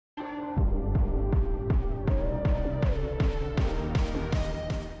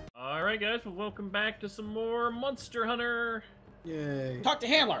guys, well, welcome back to some more Monster Hunter. Yay. Talk to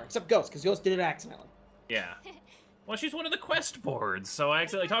Handler, except Ghost, because Ghost did it accidentally. Yeah. Well, she's one of the quest boards, so I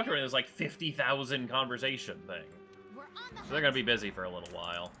accidentally talked to her in this, like, 50,000 conversation thing. So they're gonna be busy for a little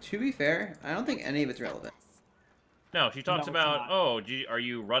while. To be fair, I don't think any of it's relevant. No, she talks No, about, it's oh, are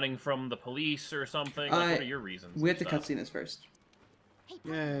you running from the police or something? Like, what are your reasons? We have to cutscene this first.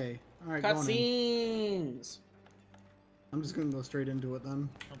 Yay. Alright, going in. Cutscenes! I'm just gonna go straight into it then.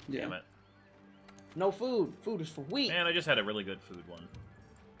 Oh, damn it. No food. Food is for weak. Man, I just had a really good food one.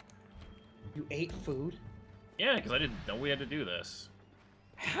 You ate food? Yeah, because I didn't know we had to do this.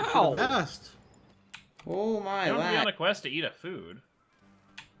 How? Best. Oh my You don't be on a god. quest to eat a food.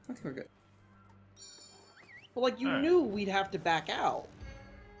 I think we're good. Well, like, you Alright. knew we'd have to back out.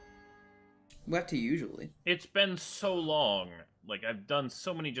 We have to usually. It's been so long. Like, I've done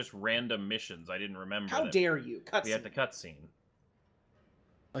so many just random missions, I didn't remember How that dare you? we Cutscene. had to cutscene.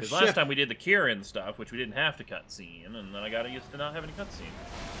 A Because ship. last time we did the Kieran stuff, which we didn't have to cutscene, and then I got used to not having a cutscene.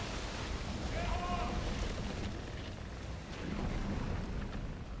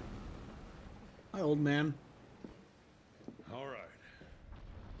 Hi, old man. All right.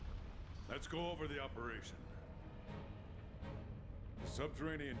 Let's go over the operation. The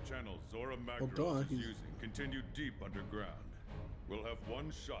subterranean channels Zora Magdaros duh, is he's- using continue deep underground. We'll have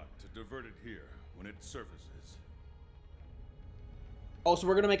one shot to divert it here when it surfaces. Oh, so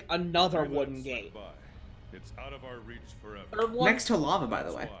we're gonna make another Three wooden lights gate. slip by. It's out of our reach forever. Third one? Next to lava, by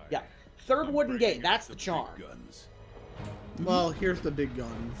the way. That's why Yeah. Third I'm wooden bringing gate. That's the the big charm. guns. Well, here's the big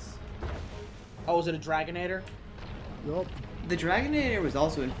guns. Oh, is it a Dragonator? Yup. The Dragonator was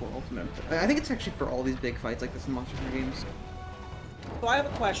also in 4 Ultimate. I think it's actually for all these big fights like this in Monster Hunter games. So I have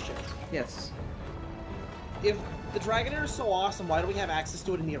a question. Yes. If the Dragonator is so awesome, why do we have access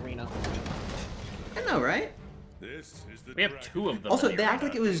to it in the arena? I know, right? This is the We have 2 of them. Also, in they the act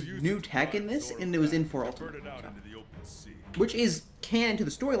like arena. it was new tech in this, and it was in 4 Ultimate. Divert it out into the open sea. Which is canon to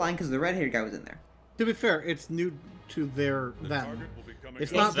the storyline because the red-haired guy was in there. To be fair, it's new to The them. target will be coming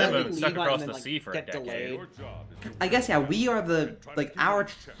It's from not Them that- have been stuck Levi across and then, the like, sea for a get decade. delayed. Your job is to I guess, yeah, we are the, and try to like, keep our, it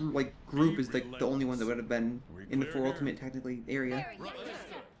in check. like, group is, like, the only one that would have been in the 4 Ultimate, technically, area.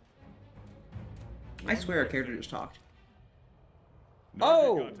 I swear our character just talked.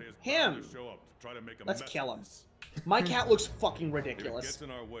 Oh, Nargigante is him. bound to show up to try to make a Let's mess kill of him. this. My cat looks fucking If it ridiculous. gets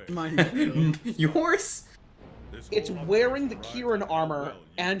in our way, Mine. Yours? this It's whole wearing the operation Kieran rides on how armor well you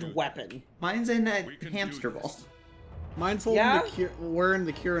and do this. weapon. Mine's in a We can hamster do ball. this. Mine's holding Yeah? wearing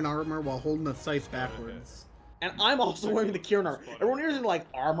the Kieran armor while holding the scythe backwards. And I'm also wearing the Kieran armor. Everyone here is in like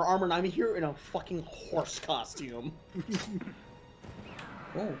armor, and I'm here in a fucking horse costume.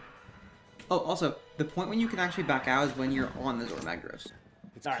 Oh. Oh, also, the point when you can actually back out is when you're on the Zora Magdaros.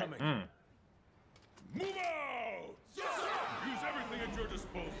 It's All right. coming. Mm. Move out! Use everything at your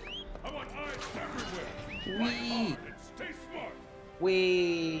disposal. I want eyes everywhere. Fight Whee! hard and stay smart.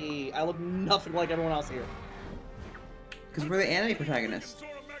 I look nothing like everyone else here. Because we're the anime protagonist.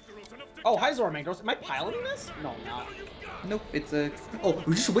 Zora Magdaros enough to Oh, hi Zora Magdaros. Am I piloting this? No, I'm not. Nope, it's a... Oh,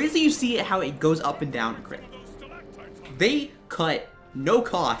 just wait till you see it, how it goes up and down, Crit. those stalactites on. They cut no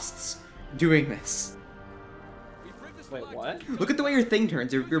costs doing this. Wait, what? Look at the way your thing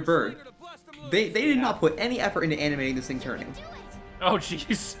turns, your bird. They did not put any effort into animating this thing turning. Oh,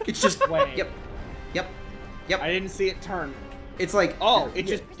 jeez. It's just... Wait. Yep. I didn't see it turn. It's like... Oh, it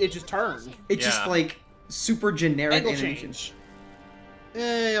just turned. It's just Yeah. like super generic Angle animation. change.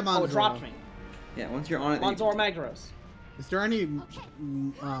 Hey, I'm on Oh, it Zora. dropped me. Yeah, once you're on it... I'm on then Zora Magdaros. Is there any...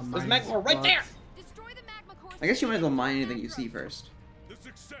 There's Magma right there! Destroy the magma core. I guess you might as well mine anything you see first. The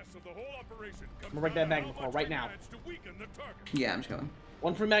success of the whole operation comes I'm gonna break that down to magma how core much right we now. manage to weaken the target. Yeah, I'm just going.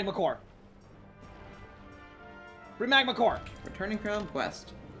 One free magma core. Free magma core. Returning from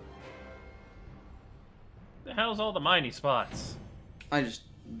West. The hell's all the miney spots? I just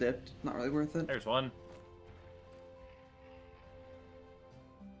dipped. Not really worth it. There's one.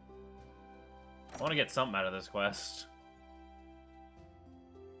 I want to get something out of this quest.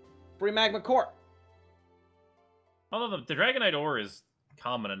 Free magma core. Although the Dragonite ore is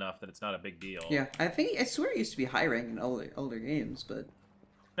common enough that it's not a big deal. Yeah, I swear it used to be high rank in older games, but...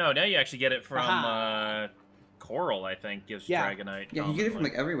 No, now you actually get it from Aha. Coral, I think, gives Yeah. Dragonite. Yeah, you get it from, commonly.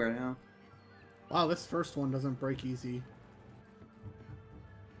 like, everywhere now. Wow, this first one doesn't break easy.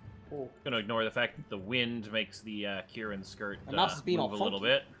 Oh. Gonna ignore the fact that the wind makes the Kieran skirt And not just being move all a little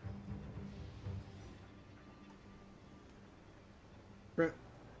funky. bit. Brett,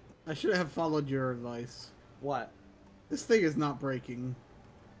 I should have followed your advice. What? This thing is not breaking.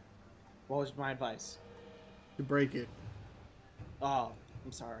 What was my advice? To break it. Oh,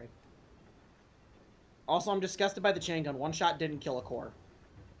 I'm sorry. Also, I'm disgusted by the chain gun. One shot didn't kill a core.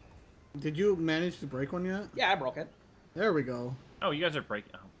 Did you manage to break one yet? Yeah, I broke it. There we go. Oh, you guys are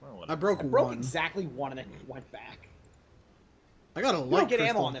breaking. Oh, well, I whatever. broke I broke one. exactly one and then went back. I got a You light don't get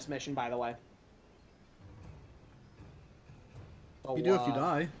crystal. ammo on this mission, by the way. So, You do if you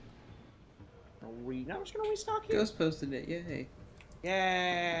die. Now I'm just gonna restock here. Ghost posted it. Yay.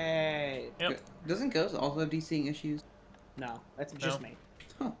 Yay! Yep. Doesn't Ghost also have DCing issues? No, that's just No. me.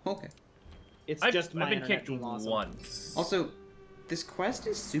 Oh, okay. It's I've just my been internet kicked being awesome. once. Also, this quest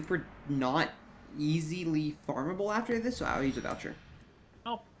is super not easily farmable after this, so I'll use a voucher.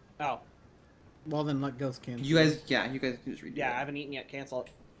 Oh, Oh, Well, then let Ghost cancel. You guys can just redo yeah, I it. haven't eaten yet. Cancel it.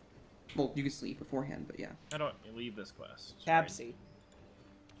 Well, you can sleep beforehand, but yeah. how do I leave this quest? Tab Right. C.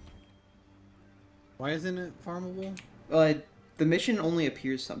 Why isn't it farmable? The mission only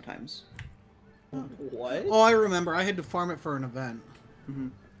appears sometimes. What? Oh, I remember. I had to farm it for an event. Mm-hmm.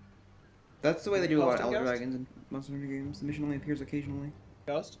 That's the way they do a lot of Ghost Elder and Ghost? Dragons and Monster Hunter games. The mission only appears occasionally.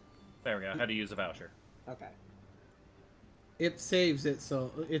 Ghost? There we go. How to use a voucher. Okay. It saves it,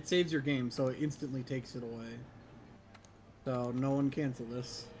 so it saves your game, so it instantly takes it away. So no one cancel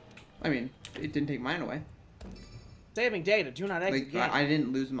this. I mean, it didn't take mine away. Saving data. Do not exit Like, game. I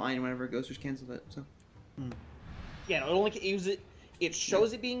didn't lose mine whenever Ghost just canceled it, so. Yeah, it only use it. It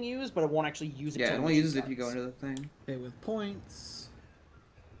shows it being used, but it won't actually use it. Yeah, till it the only mission uses it if you go starts. into the thing. Okay, with points.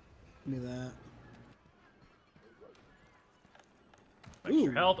 Give me that. Extra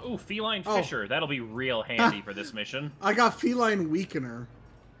Ooh. health. Ooh, feline Oh. fisher. That'll be real handy for this mission. I got feline weakener.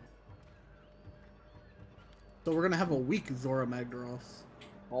 So we're gonna have a weak Zora Magdaros.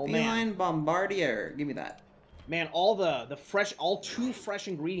 Oh man, Feline Bombardier. Give me that. man, all the fresh, all 2 fresh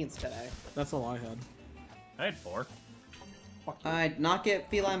ingredients today. That's all I had. I had 4. Fuck you. I'd not get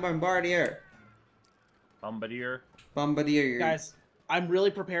Feline Bombardier. Bombardier. Bombardier. Guys, I'm really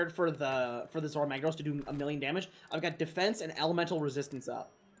prepared for the Zora Magdaros to do 1,000,000 damage. I've got defense and elemental resistance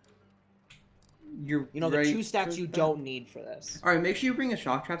up. You're You know, the ready 2 stacks for you that? don't need for this. Alright, make sure you bring a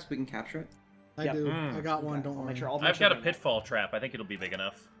shock trap so we can capture it. I Yep. do. Mm. I got one, Okay, don't I'll worry. make sure. I've got a pitfall trap. I think it'll be big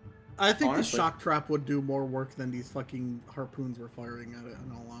enough. I think Honestly. the shock trap would do more work than these fucking harpoons we're firing at it,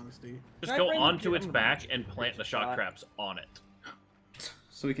 in all honesty. Just Can I go bring the onto its camera? back and plant the shock Shot. traps on it.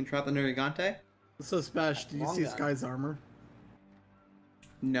 So we can trap the Nergigante? So, Spesh, do you Long see gun. Sky's armor?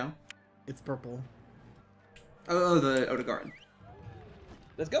 No. It's purple. Oh, the Odegaard.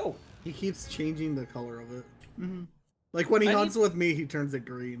 Let's go. He keeps changing the color of it. Mm-hmm. Like when he I hunts with me, he turns it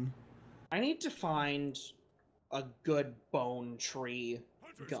green. I need to find a good bone tree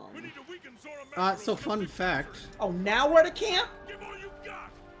Hunters, gun. we need to weaken Zora So Magdaros. fun fact. Oh, now we're at a camp? Give all you got.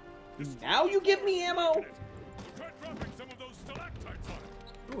 Now you give me ammo? We'll try dropping some of those stalactites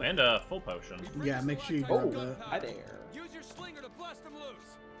on it. Ooh, and a full potion. Yeah, make sure you Oh, grab that. hi there. Use your slinger to blast them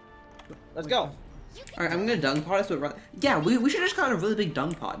loose. Let's go. Alright, I'm gonna dung pod us, but yeah, we should just got a really big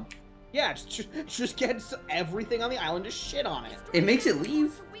dung pod. Yeah, just get everything on the island, just shit on it. It makes it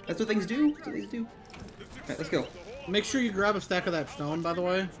leave. That's what things do. That's what things do. Alright, let's go. Make sure you grab a stack of that stone, by the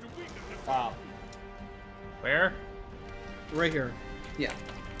way. Wow. Where? Right here. Yeah.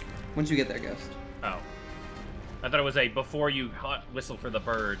 Once you get there, Ghost. Oh. I thought it was a before you whistle for the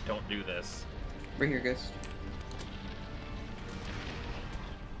bird, don't do this. Right here, Ghost.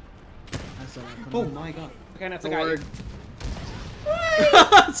 I saw that Oh coming. my god. Okay, that's a Don't guy. worry.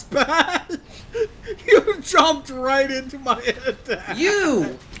 Spash! You jumped right into my attack.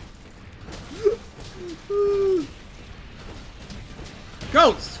 You!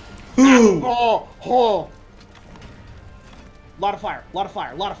 Ghost! Who? Oh, oh. Lot of fire, lot of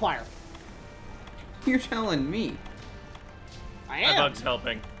fire, lot of fire. You're telling me. I My am. bug's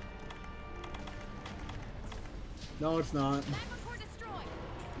helping. No, it's not. Dinosaur destroyed.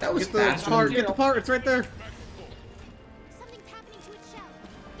 That was Get the fast. part. Get the part. It's right there. Something's happening to its shell.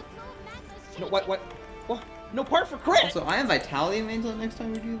 The flow of magma's No, changing. what? No part for crit. Also, I have Vitality until next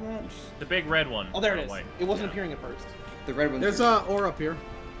time we do that. The big red one. Oh, there it is. wait. It wasn't Yeah. appearing at first. The red one's There's here. ore up here.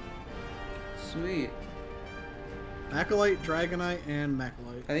 Sweet. Acolyte, Dragonite, and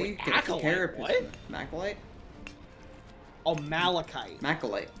Macalite. I think you Wait, get a Acolyte? carapace. What? Macalite? Oh, malachite.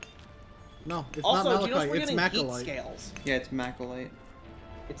 Macalite. No, it's Also, not do you notice Malachite. we're It's getting heat Macalite. scales? Yeah, it's Macalite.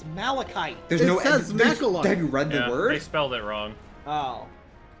 It's malachite. There's It no says there's- Macalite. Have you read the Yeah, word? they spelled it wrong. Oh.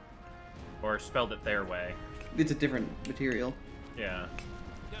 Or spelled it their way. It's a different material. Yeah.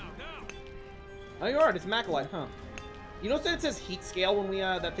 Oh, you're right. It's malachite, huh? You notice that it says heat scale when we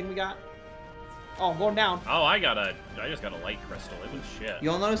that thing we got? Oh, I'm going down. Oh, I just got a light crystal. It was shit.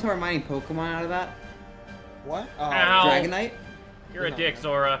 Y'all notice how we're mining Pokemon out of that? What? Ow. Dragonite? You're a dick,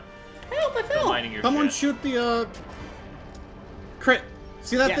 Zora. Help, I Still fell! mining your Someone shit. shoot the crit.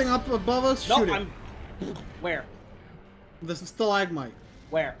 See that Yes. thing up above us? No, Shoot it. I'm. Where? This is stalagmite.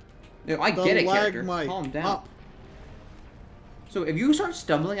 Where? No, I get it, character. Stalagmite. Calm down. Up. So if you start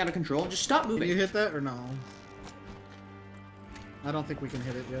stumbling out of control, just stop moving. Can you hit that or no? I don't think we can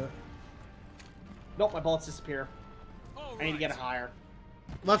hit it yet. Nope, my bullets disappear. I need to get it higher.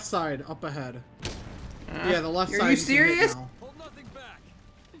 Left side, up ahead. Yeah, the left side. Are you serious? Hold nothing back.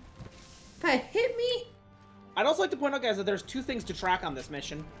 That hit me? I'd also like to point out, guys, that there's 2 things to track on this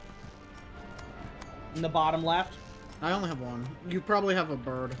mission. In the bottom left. I only have one. You probably have a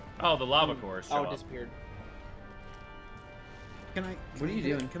bird. Oh, the lava cores. Oh, it disappeared. Can I? What are you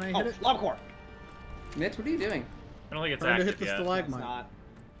doing? Can I Oh, hit it? lava core. Mitch, what are you doing? I don't think it's Trying to active hit the yet. It's stalagmite.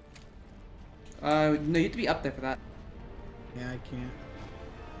 not. No, you have to be up there for that. Yeah, I can't.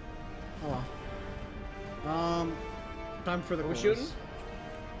 Oh well. Time for the. Are we cores. shooting?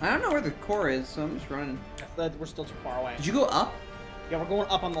 I don't know where the core is, so I'm just running. We're still too far away. Did you go up? Yeah, we're going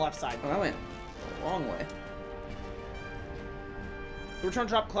up on the left side. Oh, I went the wrong way. We're trying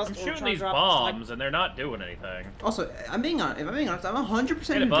to drop I'm cluster. shooting these bombs, and they're not doing anything. Also, if I'm being honest, I'm 100%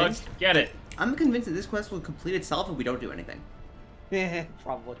 Get it, Bugs. convinced. Get it. I'm convinced that this quest will complete itself if we don't do anything.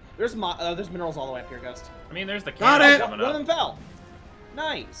 Probably. There's minerals all the way up here, Ghost. I mean, there's the Got cannon it! coming One of up. them fell.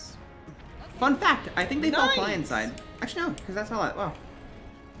 Nice. Fun fact, I think they fell Nice. fly inside. Actually, no, because that's how I... Wow.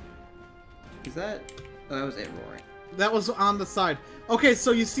 Is that... Oh, that was it roaring. That was on the side. Okay,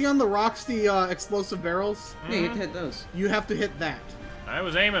 so you see on the rocks the explosive barrels? Yeah, you have to hit those. You have to hit that. I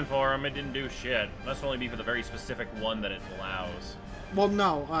was aiming for him. It didn't do shit. Must only be for the very specific one that it allows. Well,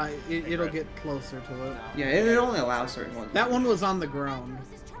 no, it'll get closer to it. Yeah, it only allows certain ones. That one was on the ground.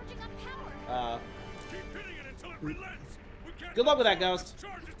 This is charging up power. Keep hitting it until it relents. We can't Good luck with that, Ghost.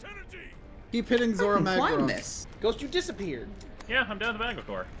 charge its energy. Keep hitting Zora Climb Magros. this. Ghost, you disappeared. Yeah, I'm down the Bangle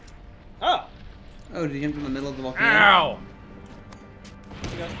core. Oh. Oh, did you jump in the middle of the volcano? Ow!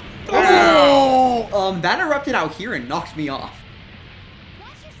 Oh! That erupted out here and knocked me off.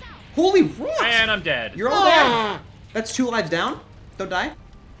 Watch yourself. Holy rocks! And I'm dead. You're all dead. That's 2 lives down. Don't die.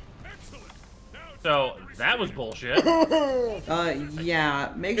 Excellent. Now it's So, that was bullshit.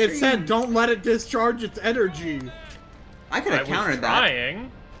 Yeah, make sure It said don't let it discharge its energy. I could I have was countered that.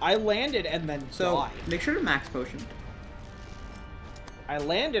 trying. I landed and then So, died. make sure to max potion. I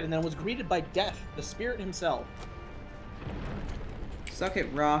landed and then was greeted by death, the spirit himself. Suck it,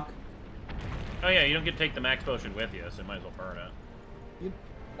 rock. Oh yeah, you don't get to take the max potion with you, so you might as well burn it.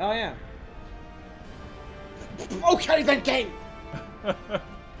 Oh, yeah. Okay, then, game!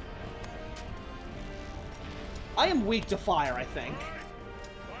 I am weak to fire, I think.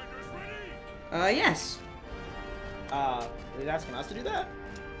 finders ready. Yes. Are you asking us to do that?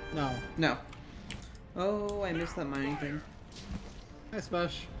 No. No. Oh, I missed that mining thing. Hi,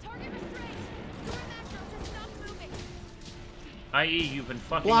 Spesh. Target restrained. Your macros has stopped moving. I.e., you've been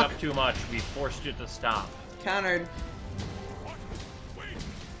fucking Block. up too much. We forced you to stop. Countered. What? Wait.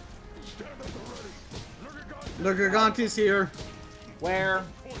 Stand at the ready. Lurgaganti's here. Where?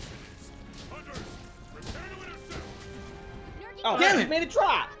 Forces. Hunters, prepare to intercept. Oh, Damn you it. made it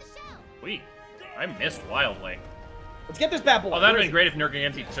drop! The shell. Sweet. I missed wildly. Let's get this bad boy. Oh, that'd Where have is been great if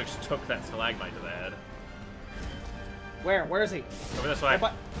Nerganti took that stalagmite to the head. he? Where is he? Over this way.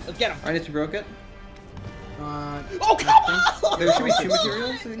 Let's get him. Alright, you broke it. Oh, come on! There should be 2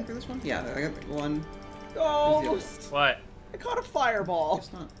 materials, I think, for this one. Yeah, I got 1. Ghost! What? I caught a fireball.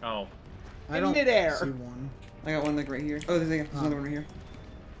 It's not. Oh. I In don't midair. see one. I got one like right here. Oh, there's another one right here.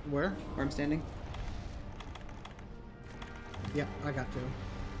 Where? Where I'm standing. Yeah, I got 2.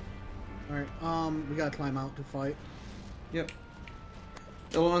 Alright, we gotta climb out to fight. Yep.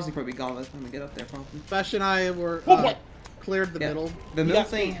 It'll honestly probably be gone by the time we get up there, probably. Spesh and I were Oh, boy. cleared the Yeah. middle. The middle got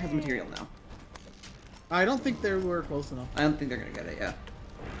thing me. has material now. I don't think they were close enough. I don't think they're gonna get it, yeah.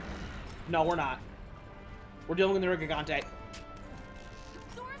 No, we're not. We're dealing with the Gigante.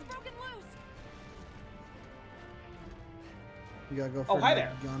 Zora's broken loose. You gotta go Oh, for hi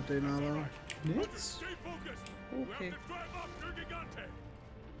there. Gigante now, though. Next. Stay focused. We Okay. have to drive up their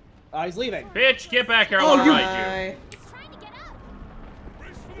Gigante. He's leaving. Bitch, get back here. Oh, I'll you! ride you. Bye. It's trying to get up.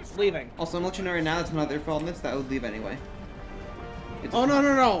 Race for He's the leaving. Also, I'm gonna let you know right now that's not their fault. That would leave anyway. It's Oh,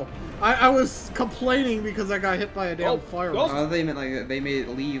 no. I was complaining because I got hit by a damn Oh, fireball. Ghost. They meant like they made it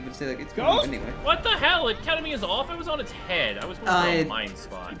leave and say like it's gonna Ghost? leave anyway. What the hell? It counted me as off. It was on its head. I was going for a mine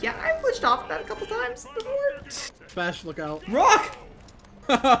spot. Yeah, I glitched off that a couple times before. Spesh, look out. Rock!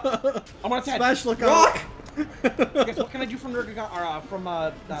 I'm on its head. Spesh, look Rock! out. Guess what can I do from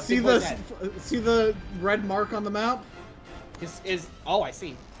See Big Boy's head? see the red mark on the map? Oh, I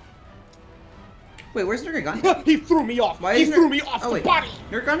see. Wait, where's Nergigante? He threw me off. Why He isn't threw there- me off oh, the wait. body.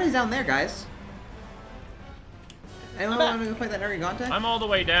 Nergigante's down there, guys. Anyone I'm back. want to go fight that Nergigante? I'm all the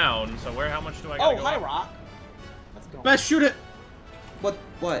way down, so how much do I gotta Oh, go hi, up? Rock. Let's go. Spesh, shoot it!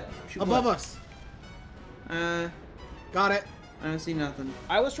 What? Shoot Above what? us. Got it. I don't see nothing.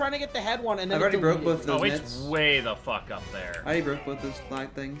 I was trying to get the head one, and then I've already broke deleted. both those Oh, it's nets. way the fuck up there. I already broke both those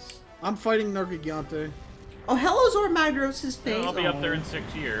flag things. I'm fighting Nergigante. Oh, hello, Zormagros' face. I'll be up there Oh. in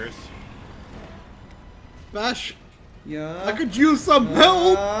 6 years. Bash, Yeah. I could use some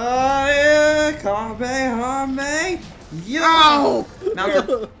help! Yeah, Kamehame. Yeah. Ow! Mount up.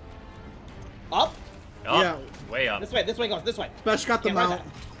 Up. Up, Yeah. way up. This way. This way goes. This way. Bash got the Can't ride mount.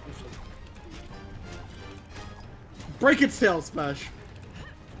 that. Break its tail, Smash.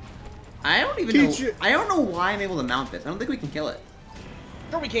 I don't even Teach know. it. I don't know why I'm able to mount this. I don't think we can kill it.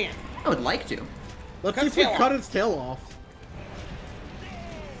 Sure, we can. I would like to. Let's Cut see its if we tail cut off. its tail off.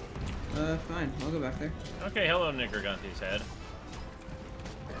 Fine. I'll go back there. Okay, hello, Nickergunty's head.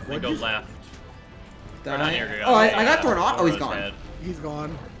 They What'd go you- left. Or not Die. Nickergunty, Oh, I got thrown off. Oh, he's Aurora's gone. head. He's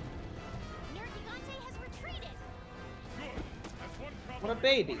gone. Nergigante has retreated. Good. That's one problem What a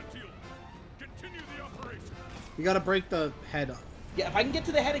baby. to deal with. Continue the operation. You gotta break the head up. Yeah, if I can get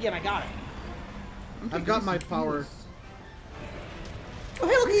to the head again, I got it. I've got my power. Oh,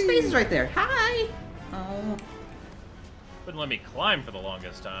 hey, look, his face is right there. Hi. Oh. Wouldn't let me climb for the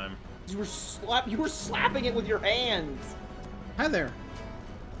longest time. You were slapping it with your hands. Hi there.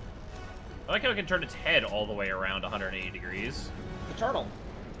 I like how it can turn its head all the way around 180 degrees. The turtle.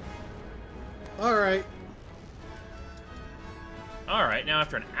 Alright. Alright, now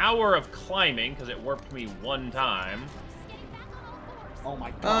after an hour of climbing, because it warped me one time, Getting back on all fours. Oh my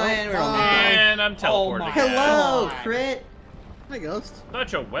Oh, god. and we're all dead. and I'm teleported my again. Hello, God. crit. Hi, Ghost.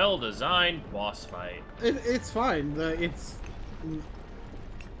 Such a well-designed boss fight. It's fine. It's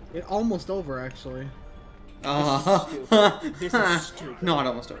almost over, actually. This is stupid. Not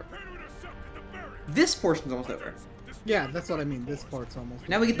almost over. Prepare to intercept at the bearing. This portion's almost over. Yeah, that's what I mean. This part's almost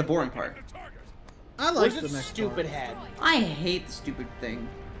Now we get the boring part. The target. I like Where's the its next stupid part. head? I hate the stupid thing.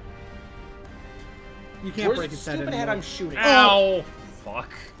 You can't Where's break its its head stupid head anymore. I'm shooting? Ow! Fuck.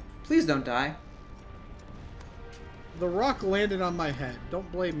 Please don't die. The rock landed on my head. Don't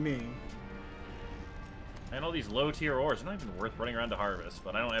blame me. And all these low-tier ores are not even worth running around to harvest,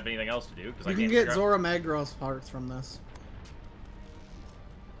 but I don't have anything else to do, because I You can't can get figure out- Zora Magros parts from this.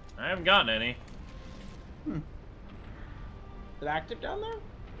 I haven't gotten any. Is it active down there?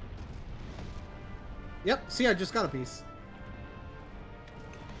 Yep, see, I just got a piece.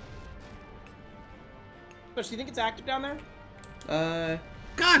 But do you think it's active down there?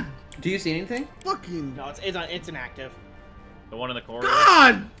 God Do you see anything? fucking... No, it's inactive. The one in the corridor?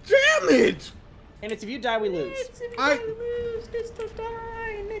 God damn it! And it's if you die, we lose.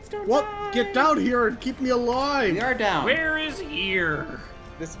 What? Get down here and keep me alive! We are down. Where is here?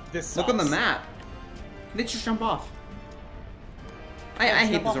 This Look on the sucks. map. Let's just jump off. I Yeah,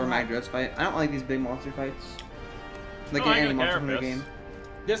 hate jump the off the map. Zormagros fight. I don't like these big monster fights. Like Oh, in I any got Monster Hunter Carapace. game.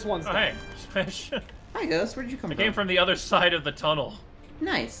 This one's Oh, done. hey. Special. Hi, Ghost. Where did you come I from? came from the other side of the tunnel.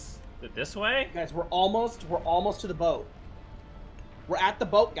 Nice. Is it this way? Guys, we're almost to the boat. We're at the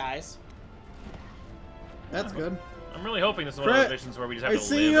boat, guys. That's good. I'm really hoping this is one of those Fred, missions where we just I have to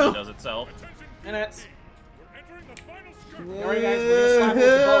see live and you. it does itself. Attention, And it's we're entering the final skirt. Alright, guys, we're gonna slap with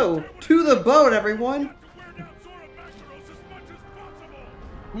the boat. Whoa! To the boat, everyone! To wear down Zora Magdaros as much as possible.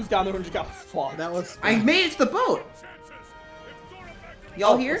 who's down there and just got fucked. That was... I made it to the boat! Chances. If Zora Magdaros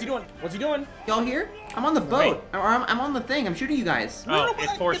Y'all Oh, here? What's he doing? What's he doing? Y'all here? I'm on the boat. Or I'm on the thing. I'm shooting you guys. Oh, but it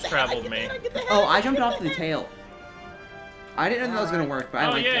I- force get the head, traveled get the me. head, get the head, Oh, I get jumped the off the head. tail. I didn't know that was gonna work, but I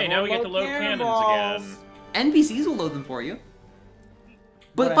Oh, like yay, it. now we get to Load load cannons cannonballs. again. NPCs will load them for you.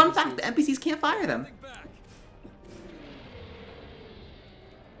 But What fun fact, NPCs? the NPCs can't fire them. Back.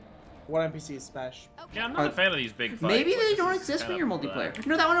 What NPC is Spesh? Yeah, I'm not a fan of these big fights. Maybe like, they this don't is exist when kind you're of, multiplayer. You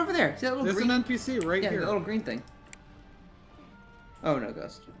know that one over there? See that little There's green? an NPC right Yeah, here. the little green thing. Oh no,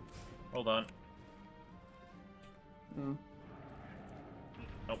 Ghost. Hold on. Oh.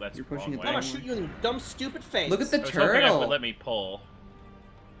 Oh, that's You're the pushing wrong it way. I'm down. gonna shoot you in your dumb, stupid face. Look at the I was hoping I turtle. would let me pull.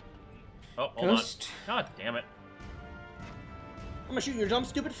 Oh, hold Ghost. on. God damn it. I'm gonna shoot you in your dumb,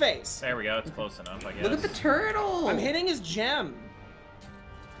 stupid face. There we go. It's close enough, I guess. Look at the turtle. I'm hitting his gem.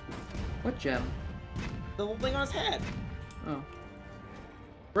 What gem? The little thing on his head. Oh.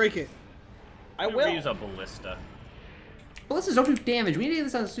 Break it. I I'm will. gonna use a ballista. Ballistas don't do damage. We need to get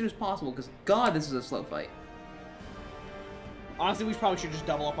this out as soon as possible, because God, this is a slow fight. Honestly, we probably should just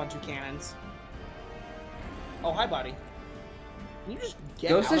double up on 2 cannons. Oh, hi, buddy. Can you just get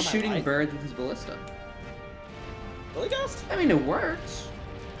Ghost out is of my shooting life? birds with his ballista. Really, Ghost? I mean, it works.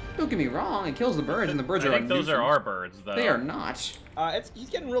 Don't get me wrong, it kills the birds, and the birds I are think those are nuisance. our birds, though. They are not. He's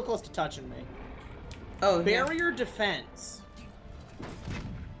getting real close to touching me. Oh, yeah. Barrier defense.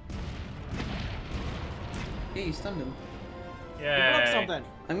 Yeah, you stunned him. up Yay. something.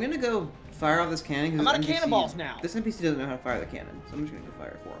 I'm gonna go fire off this cannon. 'Cause I'm out of this NPC cannonballs now. This NPC doesn't know how to fire the cannon, so I'm just gonna go fire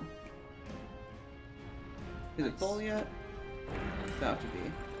it for him. Is it full yet? It's about to be.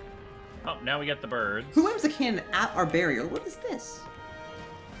 Oh, now we get the birds. Who aims the cannon at our barrier? What is this?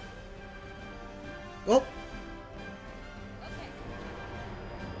 Oh,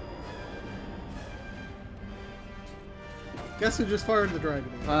 guess who just fired the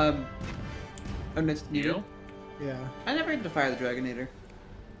Dragonator? Oh, next You? Yeah. I never had to fire the Dragonator.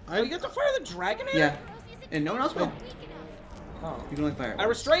 Oh, you got to fire the Dragonator? Yeah, and no one else will. Oh. You can only fire it I once.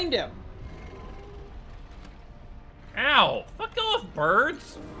 restrained him. Ow! Fuck off,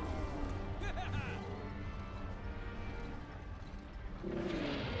 birds!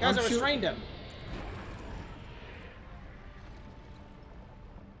 Guys, I I'm restrained him.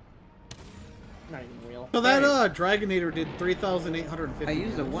 Not even real. So that Dragonator did 3,850. I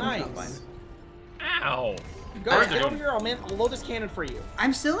used a one-shot Nice. line. Ow! Go Birds are get over doing- here, I'll load this cannon for you.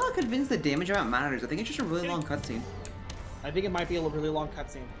 I'm still not convinced the damage amount matters. I think it's just a really long cutscene. I think it might be a really long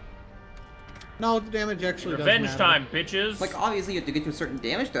cutscene. No, the damage actually Revenge doesn't matter. time, bitches! Like, obviously, you have to get to a certain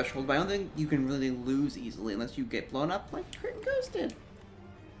damage threshold, but I don't think you can really lose easily unless you get blown up like Crit and Ghost did.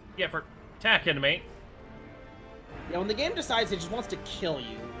 Yeah, for attacking me. Yeah, when the game decides it just wants to kill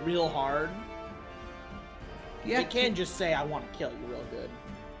you real hard, Yeah, it can just say, I want to kill you real good.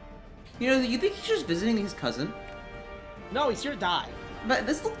 You know, you think he's just visiting his cousin? No, he's here to die. But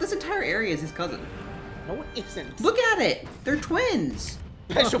this entire area is his cousin. No, it isn't. Look at it! They're twins!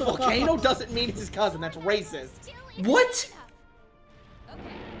 Special Volcano doesn't mean it's his cousin. That's racist. What?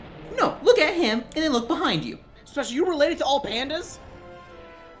 No, look at him, and then look behind you. Special, you related to all pandas?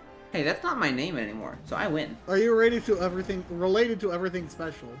 Hey, that's not my name anymore, so I win. Are you related to everything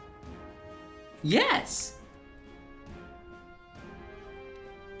special? Yes!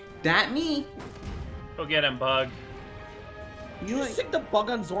 That me. Go get him, bug. You You like stick the bug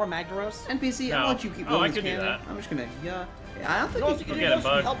on Zora Magdaros? NPC? No. I'll let you keep Oh, I going. could do that. I'm just gonna I don't think No, you if you can can get do him, those,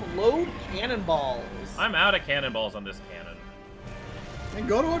 bug. help load cannonballs. I'm out of cannonballs on this cannon. And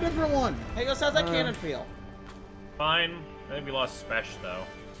go to a different one. Hey, guys, how's that cannon feel? Fine. I think we lost Spesh, though.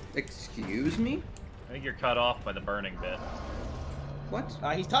 Excuse me? I think you're cut off by the burning bit. What?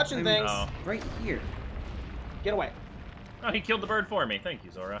 He's touching I'm- things. Oh. Right here. Get away. Oh, he killed the bird for me. Thank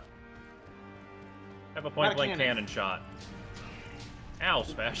you, Zora. Have a point-blank cannon. cannon shot. Ow,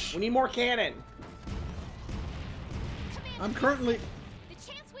 Spesh. We need more cannon. I'm currently... The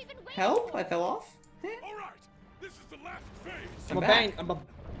chance we've been waiting Help? for. I fell off? All right, this is the last phase. I'm a back. bang. I'm a.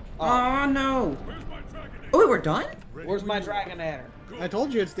 Oh no! Where's my dragon? Oh wait, we're done? Where's my Dragonator? I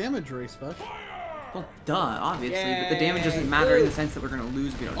told you it's damage race, Spech. Well, duh, obviously, but the damage doesn't matter in the sense that we're gonna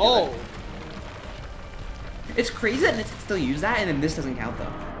lose if we don't do Oh, it. It's crazy that it can still use that, and then this doesn't count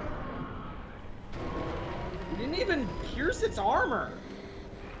though. we didn't even pierce its armor.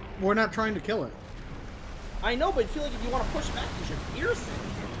 We're not trying to kill it. I know, but I feel like if you want to push back, you should pierce it.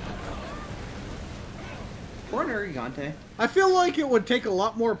 Poor Narigante. I feel like it would take a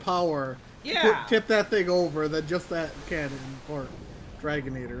lot more power Yeah. to tip that thing over than just that cannon or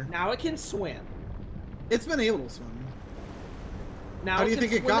Dragonator. Now it can swim. It's been able to swim. Now How do you can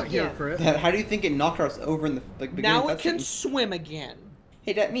think it swim got here, again. Crit? How do you think it knocked us over in the beginning Now of it can cutscene? swim again.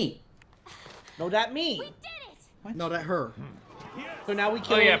 Hey, that me. No, that me. We did it! No, that her. So now we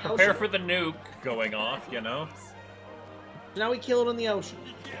kill Oh it yeah, in the prepare ocean. for the nuke going off, you know? So now we kill it in the ocean.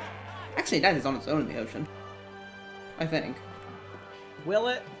 Actually, that is on its own in the ocean. I think. Will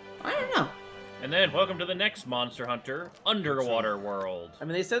it? I don't know. And then, welcome to the next Monster Hunter, Underwater World. I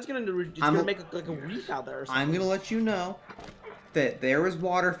mean, they said it's gonna make like a reef out there or something. I'm gonna let you know that there was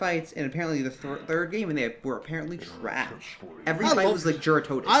water fights, and apparently the third game, and they were apparently trash. Every I fight love- was like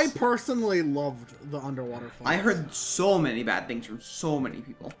Juratotus. I personally loved the underwater fight. I heard so many bad things from so many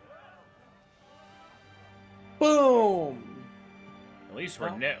people. Boom. At least we're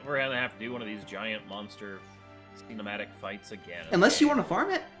gonna have to do one of these giant monster cinematic fights again. Unless you want to farm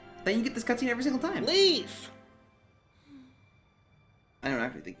it, then you get this cutscene every single time. Leaf. I don't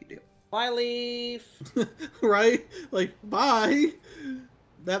actually think you do. Bye, Leaf. Right? Like, bye.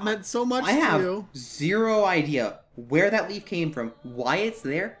 That meant so much I to have you. zero idea where that leaf came from, why it's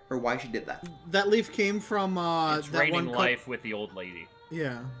there, or why she did that. That leaf came from It's that raining one life with the old lady.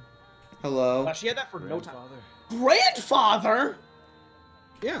 Yeah. Hello? She had that for no time. Grandfather.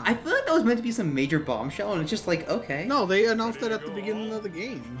 Yeah. I feel like that was meant to be some major bombshell, and it's just like, okay. No, they announced it at the beginning of the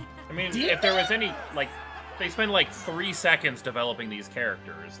game. I mean, Did if there was any, like, they spend like 3 seconds developing these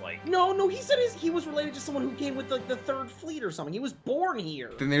characters, like... No, he said he was related to someone who came with like the Third Fleet or something. He was born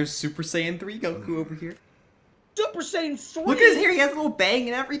here. Then there's Super Saiyan 3 Goku over here. Super Saiyan 3. Look at his hair, he has a little bang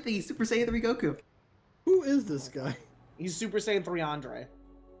and everything. He's Super Saiyan 3 Goku. Who is this guy? He's Super Saiyan 3 Andre.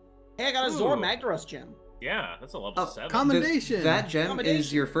 Hey, I got a Zora Magdaros gem. Yeah, that's a level 7. Commendation. That gem is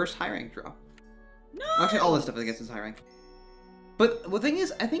Commendation. your first high rank drop. No. Actually, all this stuff I guess is high rank. But the thing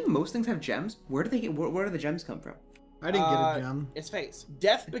is, I think most things have gems. Where do they get? Where do the gems come from? I didn't get a gem. It's face.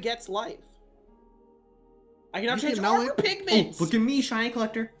 Death begets life. I can now You change can now armor Oh, pigments. look at me, shiny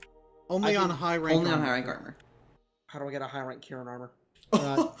collector. Only I on can- high rank. Only on armor. high rank armor. How do I get a high rank Kieran armor? You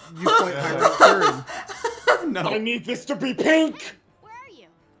fight high rank Kieran. No. I need this to be pink. Where are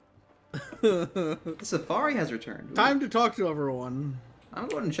you? The Safari has returned. Ooh. Time to talk to everyone. I'm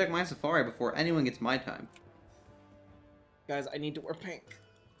going to check my Safari before anyone gets my time. Guys, I need to wear pink.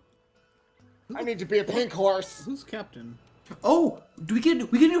 I need to be a pink horse. Who's captain? Oh, we get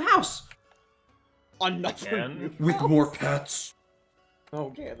a new house Another Again? new with house. more pets.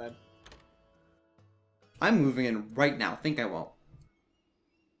 Okay then. I'm moving in right now. Think I won't.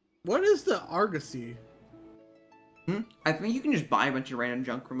 What is the Argosy? I think you can just buy a bunch of random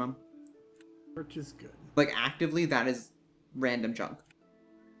junk from them. Which is good. Like actively, that is random junk.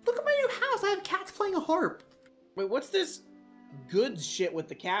 Look at my new house. I have cats playing a harp. Wait, what's this goods shit with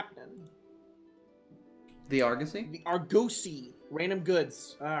the captain? The Argosy? The Argosy. Random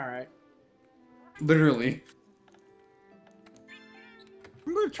goods. Alright. Literally.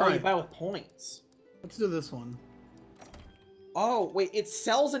 I'm gonna Oh, try. you buy with points. Let's do this one. Oh, wait, it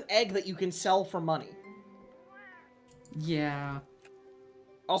sells an egg that you can sell for money. Yeah.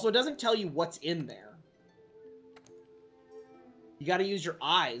 Also, it doesn't tell you what's in there. You gotta use your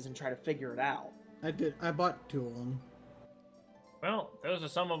eyes and try to figure it out. I bought 2 of them. Well, those are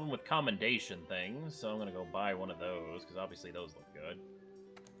some of them with commendation things, so I'm gonna go buy one of those, because obviously those look good.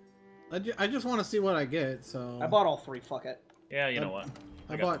 I just want to see what I get, so... I bought all 3, fuck it. Yeah, you know what?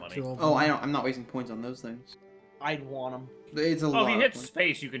 I got the bought money. 2 of them. Oh, I'm not wasting points on those things. I'd want them. It's a Oh, lot. if you hit of points.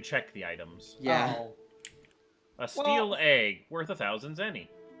 space, you can check the items. Yeah. Oh, A steel egg, worth 1,000 zenny.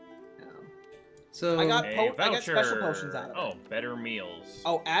 yeah. So I got A I got voucher. special potions out of it. Oh, better meals.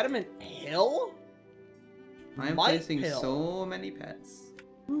 Oh, Adamant Hill? I'm Light placing pill. so many pets.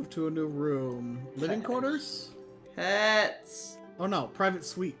 Move to a new room. Living Pets. quarters? Pets. Oh no, private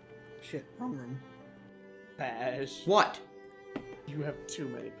suite. Shit, wrong room. Bash. What? You have too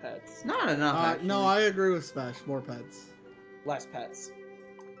many pets. Not enough. Actually. No, I agree with Spesh. More pets. Less pets.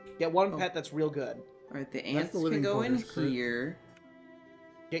 Get one Oh. pet that's real good. All right, the ants the can living go in quarters, Kurt. here.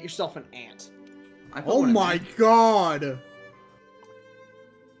 Get yourself an ant. I put Oh one in my there. god!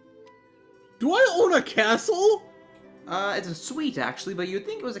 Do I own a castle? It's a suite actually, but you'd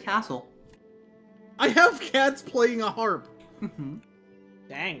think it was a castle. I have cats playing a harp.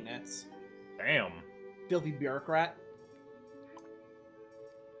 Dang, that's Damn. filthy bureaucrat.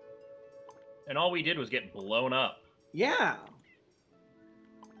 And all we did was get blown up. Yeah.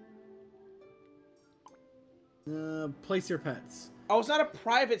 Place your pets. Oh, it's not a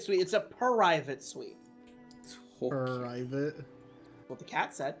private suite, it's a private suite. Private. What the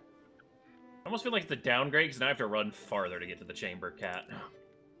cat said. I almost feel like it's a downgrade, because now I have to run farther to get to the chamber cat.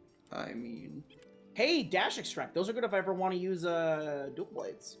 I mean, Hey, dash extract. Those are good if I ever want to use dual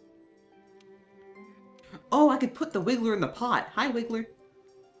blades. oh, I could put the Wiggler in the pot. Hi, Wiggler.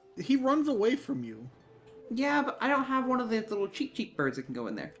 He runs away from you. Yeah, but I don't have one of the little cheap birds that can go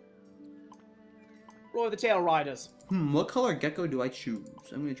in there. Roy the Tail Riders. What color gecko do I choose?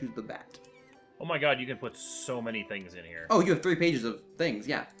 I'm gonna choose the bat. Oh my god, you can put so many things in here. Oh, you have 3 pages of things.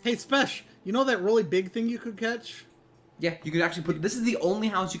 Yeah, Hey, Spesh, you know that really big thing you could catch? yeah. You could actually put. This is the only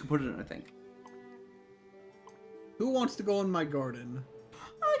house you can put it in. I think. Who wants to go in my garden? Oh,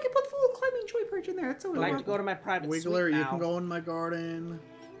 I could put the little climbing joy perch in there. That's so I'd like to adorable. go to my private Wiggler, suite you now. can go in my garden.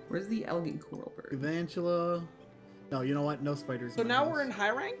 Where's the elegant coral bird? Evangela. No, you know what? No spiders. So in my now house. we're in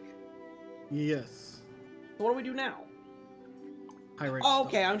high rank? Yes. So what do we do now? High rank. Oh, stuff.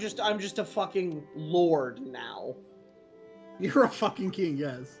 okay, I'm just a fucking lord now. You're a fucking king,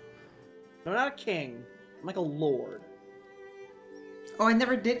 yes. No, not a king. I'm like a lord. Oh, I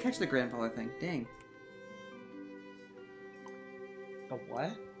never did catch the grandfather thing. Dang. A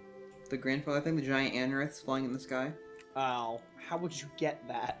what? The grandfather thing, the giant anoriths flying in the sky. Oh, how would you get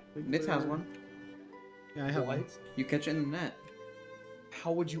that? Nitz has one. Yeah, I have What? one. You catch it in the net.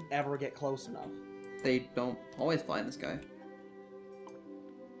 How would you ever get close enough? They don't always fly in the sky.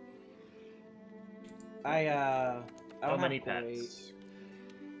 I So don't many have great- pets.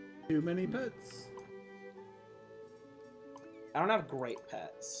 Too many pets. I don't have great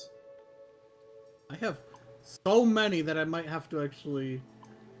pets. I have so many that I might have to actually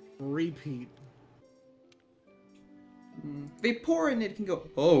repeat. They pour in it can go.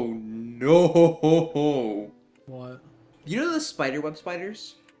 Oh no! What? You know the spiderweb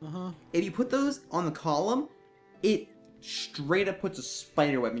spiders? Uh-huh. If you put those on the column, it straight up puts a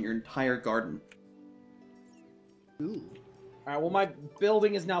spider web in your entire garden. Ooh. All right. Well, my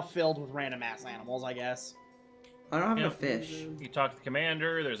building is now filled with random ass animals. I guess. I don't have Yeah. enough fish. You talk to the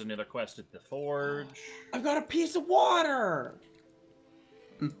commander. There's another quest at the forge. I've got a piece of water.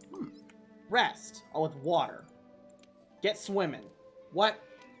 Mhm. Rest. Oh, with water. Get swimming. What?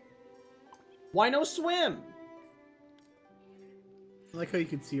 Why no swim? I like how you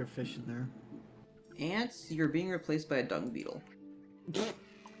can see your fish in there. Ants, you're being replaced by a dung beetle.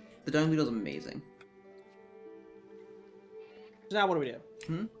 The dung beetle's amazing. So now what do we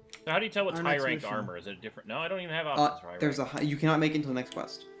do? So how do you tell what's Our high next rank mission. armor? Is it different? No, I don't even have options for high There's rank. you cannot make it until the next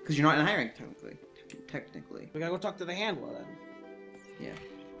quest because you're not in high rank technically. Technically, We gotta go talk to the handler then. yeah.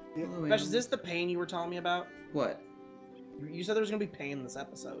 Yep. Hello, Besh, is Ant. this the pain you were telling me about? What? You said there was gonna be pain in this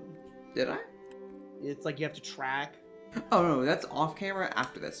episode. Did I? It's like you have to track. Oh no, that's off camera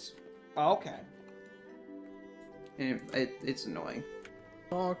after this, Oh, okay. and it's annoying.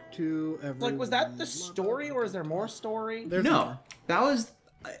 Talk to everyone. Like, was that the story, or is there more story? There's no, more. that was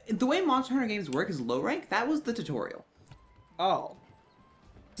the way Monster Hunter games work is low rank. That was the tutorial. Oh.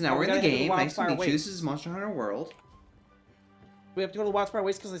 So now Oh, we're we in the gotta hit the game. Nice to Wildfire meet you. This Wastes. is Monster Hunter World. We have to go to the Wildfire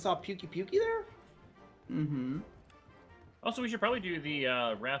Waste because I saw Pukey Pukey there? Mm-hmm. Also, we should probably do the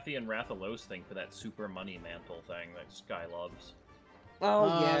Rathian Rathalos thing for that super money mantle thing that Sky loves. Oh,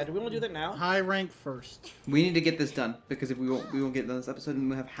 Uh, yeah. Do we want to do that now? High rank first. We need to get this done because if we won't get done this episode, and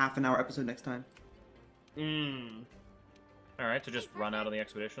we'll have half an hour episode next time. Alright, so just run out of the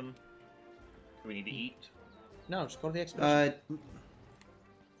expedition. Do we need to eat? No, just go to the expedition.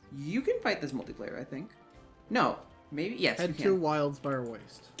 You can fight this multiplayer, I think. No, maybe yes. Head you to can. Wildfire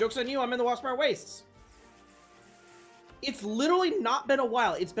Waste. Joke's on you, I'm in the Wildfire Wastes. It's literally not been a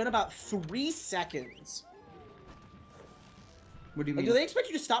while. It's been about 3 seconds. What do you Like, mean? do they expect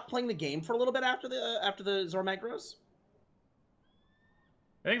you to stop playing the game for a little bit after the Zormagros?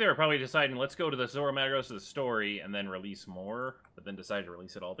 I think they were probably deciding, let's go to the Zora Magos' story and then release more, but then decide to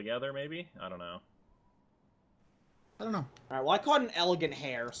release it all together, maybe? I don't know. I don't know. Alright, well, I caught an elegant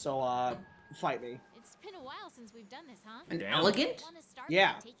hair, so, fight me. It's been a while since we've done this, huh? An Damn. elegant? Want to start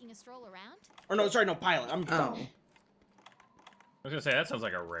Yeah. by taking a stroll around? Or no, sorry, no, pilot. I'm Oh, dumb. I was gonna say, that sounds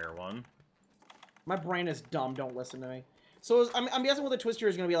like a rare one. My brain is dumb, don't listen to me. So, I'm guessing what the twist here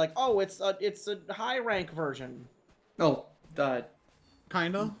is going to be like, oh, it's a high rank version. oh,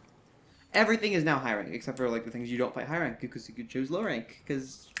 Kinda. everything is now high rank except for like the things you don't fight high rank because you could choose low rank.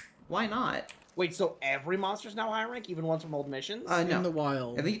 Because why not? Wait, so every monster's now high rank, even ones from old missions? No. In the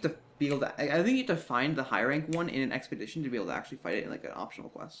wild. I think you have to be able to. I think you have to find the high rank one in an expedition to be able to actually fight it in like an optional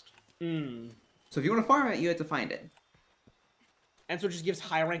quest. Hmm. So if you want to farm it, you have to find it. And so it just gives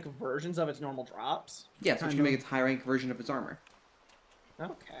high rank versions of its normal drops? Yeah, so you Kind can of. make its high rank version of its armor.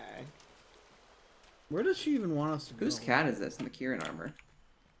 Okay. Where does she even want us to go? Whose cat is this in the Kieran armor?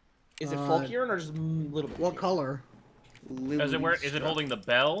 Is it full Uh, Kieran or just a little bit? What Kieran? color? Is it holding the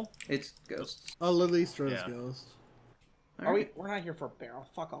bell? It's ghosts. Oh, Lilistra's Yeah. ghost. Are we? We're not here for a barrel.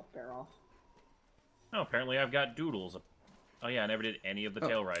 Fuck off, barrel. Oh, apparently I've got doodles. Oh yeah, I never did any of the Oh.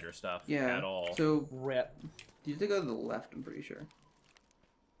 Tail Rider stuff Yeah. at all. So Rip. you have to go to the left. I'm pretty sure.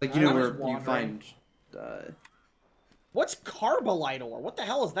 Like I you know was where you wandering. find. What's Carbolite ore? What the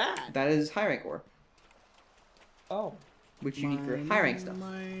hell is that? That is high rank ore, Oh. which you need for high rank stuff.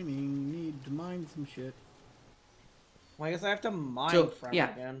 Mining, need to mine some shit. Well, I guess I have to mine So forever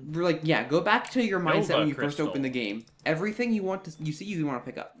yeah, again. we're like yeah, go back to your mindset Nova when you first crystal. open the game. Everything you want to you want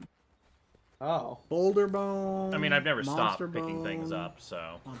to pick up. Oh. Boulder bone. I mean, I've never stopped monster picking things bone, up,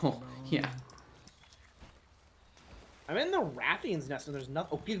 so... monster Oh bone. yeah. I'm in the Rathian's nest and there's nothing.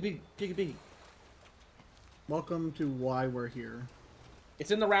 Oh, piggy. Welcome to why we're here.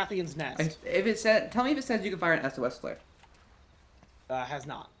 It's in the Rathian's nest. If it said, tell me if it says you can fire an SOS flare. Has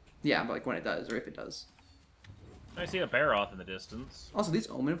not. Yeah, but like when it does, or if it does. I see a bear off in the distance. Also, these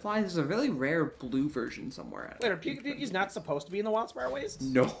omen flies, there's a really rare blue version somewhere. Wait, are Pukey's not supposed to be in the Wildspire Wastes?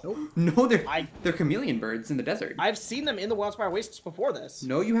 No, Nope. no, I- they're chameleon birds in the desert. I've seen them in the Wildspire Wastes before this.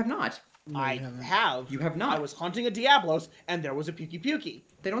 No, you have not. No, I you haven't. have. You have not. I was hunting a Diablos, and there was a Pukey.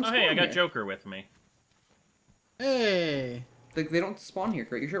 They don't Oh spawn hey, I got here. Joker with me. Hey. They don't spawn here,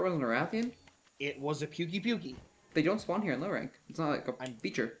 Kurt. You sure it wasn't a Rathian? It was a Pukey. They don't spawn here in low rank. It's not like a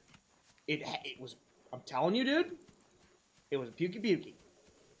feature. It was. I'm telling you, dude. It was a Pukey.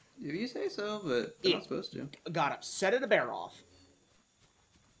 If you say so, but they're Yeah. not supposed to. Got upset at a bear off.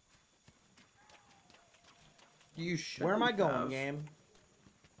 You should. Where am I going, game?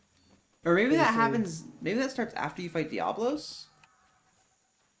 Or maybe Pretty that safe. happens. Maybe that starts after you fight Diablos.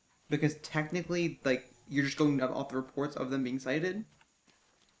 Because technically, like, you're just going off the reports of them being sighted.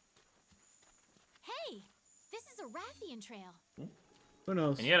 Hey, this is a Rathian trail. Who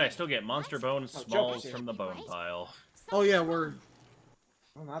knows? And yet I still get monster bone Joker's smalls here. from the bone pile. Oh yeah, we're.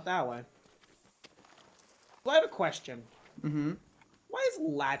 Well, not that way. Well, I have a question. Mm-hmm. Why does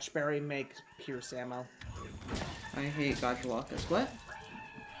Latchberry make Pierce ammo? I hate Gajalakas. What?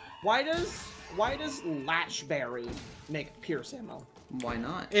 Why does Latchberry make Pierce ammo? Why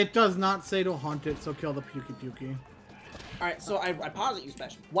not? It does not say to hunt it, so kill the Puki Puki. Alright, so I posit you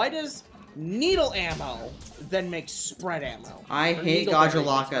special. Why does needle ammo then make spread ammo? I Or hate needleberry make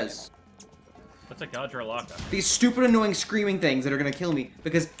spread Gajalakas. What's a Gajralaka? These stupid, annoying screaming things that are gonna kill me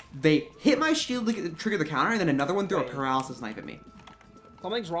because they hit my shield to trigger the counter, and then another one threw a Wait. paralysis knife at me. ammo?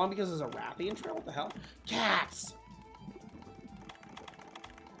 Something's wrong because there's a Rathian trail? What the hell? Cats!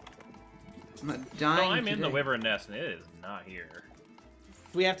 I'm not So dying I'm in the today. Wyvern Nest, and it is not here.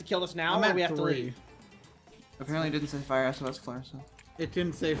 Do we have to kill this now, I'm or at do we have to 3. leave? Apparently it didn't say fire SOS flare, so. It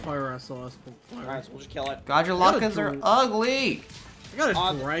didn't say fire SOS. But Alright, so we'll just kill it. Gajalakas are Gotta ugly! I got a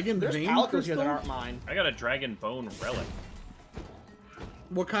Uh, dragon There's vein palicos here that crystal? aren't mine. I got a dragon bone relic.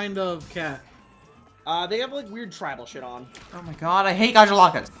 What kind of cat? They have like weird tribal shit on. Oh my god, I hate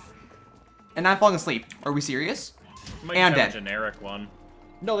Gajalakas! And I'm falling asleep. Are we serious? You might And just have dead. a generic one.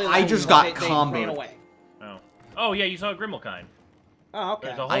 No, they I left. just got they comboed. ran away. Oh. Oh yeah, you saw Grimmelkind. Oh, okay.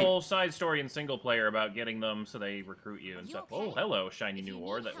 There's a whole side story in single player about getting them so they recruit you and stuff. Oh, hello, shiny new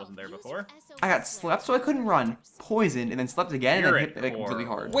ore that wasn't there before. I got slept so I couldn't run, poisoned, and then slept again, and then Spirit hit like, core. really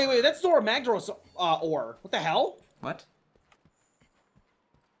hard. Wait, that's Zora Magdaros ore. What the hell? What?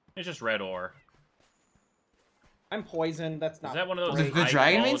 It's just red ore. I'm poisoned. That's not. Is that one of those? The, great. the high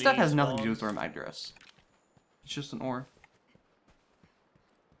Dragon Vein quality stuff has nothing to do spawns? with Ormagdaros. It's just an ore.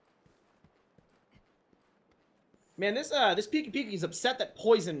 Man, this Piki Piki is upset that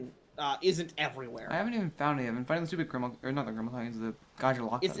poison isn't everywhere. I haven't even found it. I've been fighting the stupid Grimmel, or not the Grimmelkines, the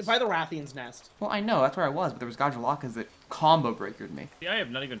Gajalakas. It's by the Rathian's nest. Well, I know, that's where I was, but there was Gajalakas that combo breakered me. See, I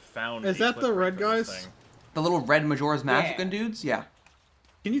have not even found. Is that the equipment red for this guys? thing. The little red Majora's Mask Yeah. looking dudes? Yeah.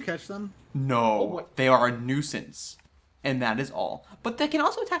 Can you catch them? No, Oh, what? they are a nuisance. And that is all. But they can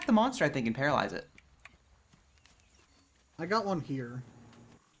also attack the monster, I think, and paralyze it. I got one here.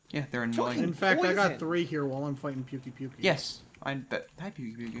 Yeah, they're Fucking- annoying. In fact, I got Poison. 3 here while I'm fighting Puki Puki. Yes, I bet. Hi,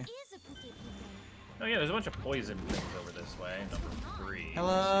 Puki Puki. Is a Puke Puke. Oh yeah, there's a bunch of poison things over this way. Number 3.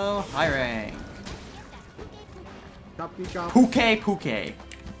 Hello, high rank. Choppy chop. Puke Puke.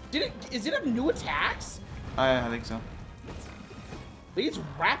 Is it have new attacks? I think so. Like it's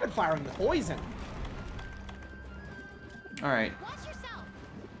rapid firing the poison. Alright. Watch yourself.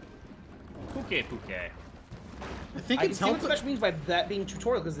 Puke Puke. I think I can it's see what helping. Special means by that being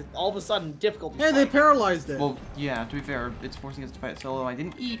tutorial because all of a sudden difficulty. Hey, they paralyzed it. Well, yeah, to be fair, it's forcing us to fight solo. I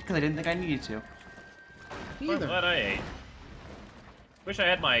didn't eat because I didn't think I needed to. I'm Either. glad I ate. Wish I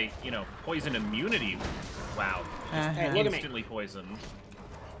had my, poison immunity. Wow. Hey, look at me. Instantly poisoned.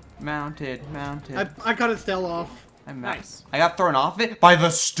 Mounted. I cut its tail off. I'm Nice. I got thrown off it by the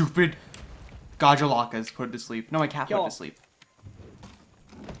stupid Gajalakas put it to sleep. No, my cat put Kill it to sleep.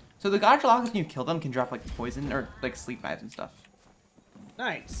 So the Gajalakas, when you kill them, can drop like poison or like sleep knives and stuff.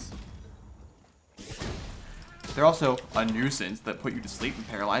 Nice. They're also a nuisance that put you to sleep and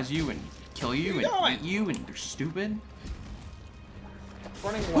paralyze you and kill you and Where you eat you, and they're stupid.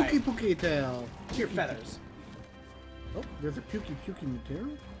 Running away. Puki Puki tail. Your feathers. Oh, there's a Puki Puki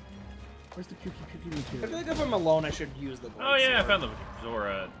material. Where's the Puki Puki I feel material? like if I'm alone, I should use the. Oh yeah, I greatsword. found the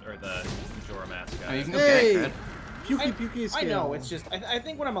Zora, or the Zora mask Oh, you guy. can go Hey! get it, Puki Puki I scale. know, it's just I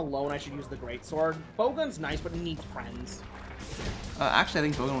think when I'm alone I should use the greatsword. Bowgun's nice, but it needs friends. Fred. Actually, I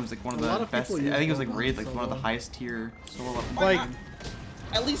think Bogan was like one of A lot the of best. people I use think it was like Bogan rated like one of the solo. highest tier solo weapons. Why Like, not?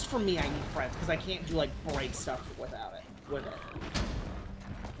 At least for me, I need friends because I can't do like break stuff without it. With it,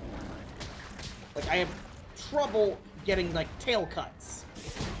 like I have trouble getting like tail cuts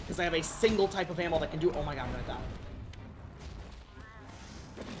because I have a single type of ammo that can do. Oh my god, I'm gonna die.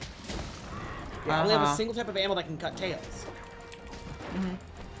 Yeah, I only have a single type of ammo that can cut tails.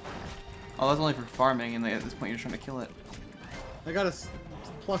 Oh, that's only for farming, and at this point you're trying to kill it. I got a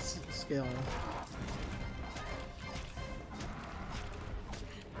plus scale.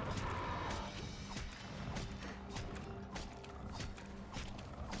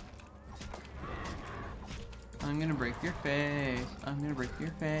 I'm gonna break your face. I'm gonna break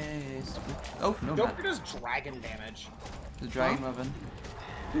your face. Oh no, not Joker does dragon damage. the dragon weapon.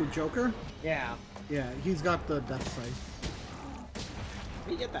 Ooh, Joker? Yeah, Yeah, he's got the death sight.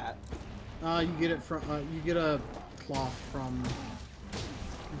 you get that. You get it from. You get a cloth from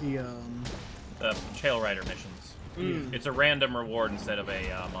the The Trail Rider missions. Mm. It's a random reward instead of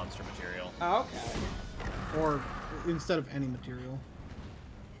a monster material. Oh, okay. or instead of any material.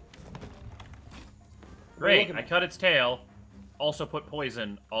 Great, Look I at me. cut its tail. Also put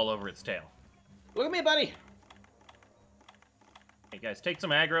poison all over its tail. Look at me, buddy. Hey guys, take some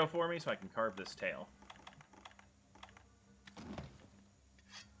aggro for me so I can carve this tail.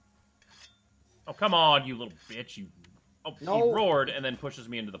 Oh, come on, you little bitch, you... Oh, No. he roared and then pushes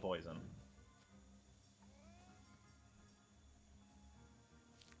me into the poison.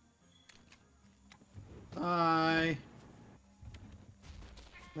 Hi.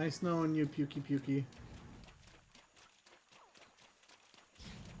 Nice knowing you, Pukey Pukey.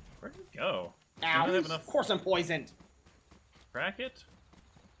 Where'd it go? Ow. I don't have Of enough course I'm poisoned. crack it?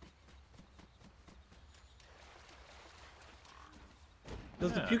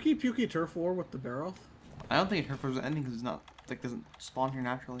 Does Yeah. the Pukey Pukey turf war with the barrel? I don't think it hurt for the ending because it's not like doesn't spawn here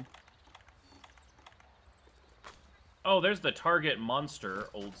naturally. Oh, there's the target monster,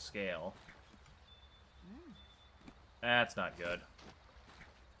 old scale. That's not good.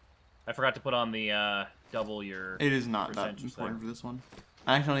 I forgot to put on the double your... It is not that percentage important thing. for this one.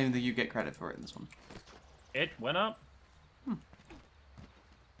 I actually don't even think you get credit for it in this one. It went up. Where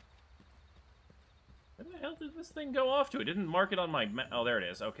the hell did this thing go off to? It didn't mark it on my... Oh, there it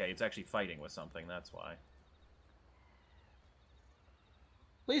is. Okay, it's actually fighting with something. That's why.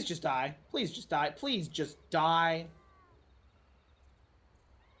 Please just die. Please just die. Please just die.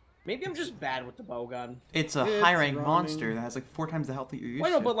 Maybe I'm just bad with the bow gun. It's a It's high rank running. monster that has like 4 times the health that you're used Well,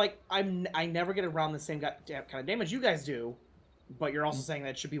 no, to. but like I never get around the same kind of damage you guys do. But you're also saying that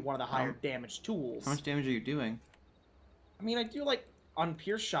it should be one of the higher damage tools. How much damage are you doing? I mean, I do like on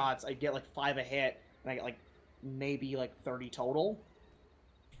pierce shots, I get like 5 a hit, and I get like maybe like 30 total.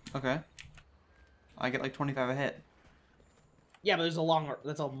 Okay. I get like 25 a hit. Yeah, but that's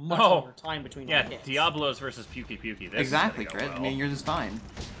a much Oh. longer time between Yeah, hits. Diablos versus Pukey Pukey. This Exactly, is gonna Crit. go I mean, well. yours is fine.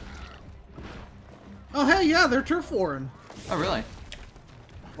 Oh, hey, yeah, they're turf warring. Oh, really?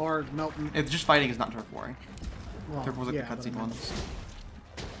 Or, no. It's just fighting is not turf warring. Well, Turf was like yeah, the but I cutscene meant- ones.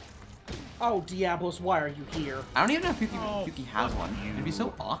 Oh, Diablos, why are you here? I don't even know if Pukey, Oh, Pukey has one. you. It'd be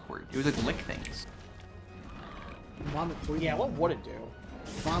so awkward. It would like lick things. Vomit poison. Yeah, what on would them. it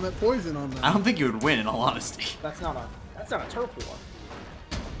do? Vomit poison on them. I don't think you would win, in all honesty. That's not a turf war.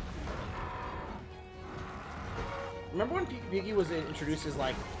 Remember when Piggy was introduced as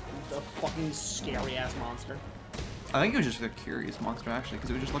like the fucking scary ass monster? I think it was just a curious monster, actually, because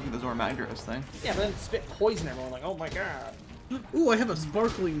it was just looking at the Zormagdaros thing. Yeah, but then it spit poison at everyone, like, oh my god. Ooh, I have a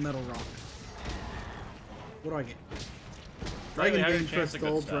sparkling metal rock. What do I get? Slightly Dragon higher Vein chance of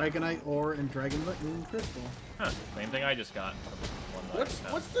good Crystal, stuff. Dragonite Ore, and Dragon Moon Crystal. Huh, same thing I just got. One that I just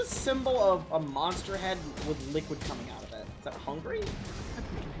had. What's the symbol of a monster head with liquid coming out of it? Is that hungry?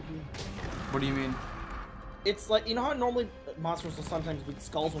 What do you mean? It's like, you know how normally monsters will sometimes bleed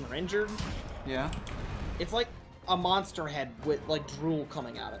skulls when they're injured? Yeah? It's like a monster head with like drool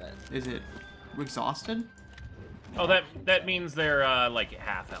coming out of it. Is it exhausted? Oh, that means they're like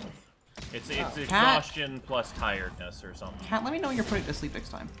half health. It's exhaustion plus tiredness or something. Cat, let me know when you're putting it to sleep next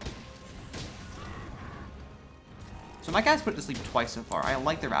time. So my cat's put it to sleep twice so far. I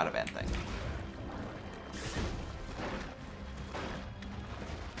like the Radavan thing.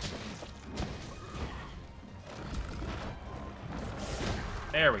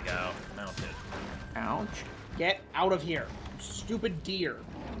 There we go. Mounted. Ouch. Get out of here, you stupid deer.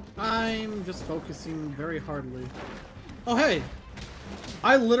 I'm just focusing very hardly. Oh, hey!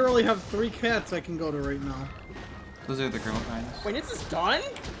 I literally have 3 cats I can go to right now. Those are the grimmel kinds. Wait, this is done?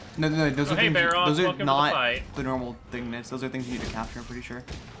 No, those Oh, are hey, things. Barons, Those are welcome to the not fight. the normal thingness. Those are things you need to capture. I'm pretty sure.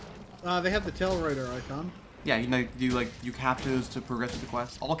 They have the Tail Rider icon. Yeah, you capture those to progress through the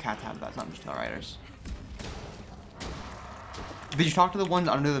quest. All cats have that. It's not just Tail Riders. Did you talk to the ones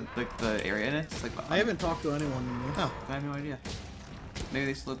under the area in it? It's like, I haven't talked to anyone in this. Oh, I have no idea. Maybe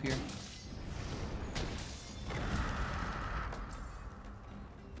they still up here.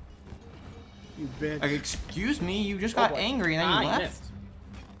 You bitch. Like, excuse me, you just Oh, got boy. angry and then you I left. missed.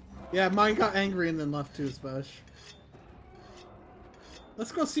 Yeah, mine got angry and then left too, Spesh.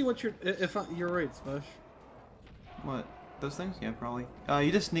 Let's go see what you're... you're right, Spesh. What? Those things? Yeah, probably.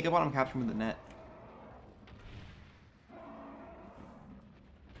 You just sneak up on them, capture them with the net.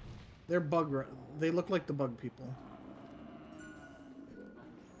 They're they look like the bug people.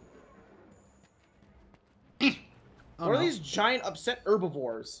 Oh, What are no. these giant upset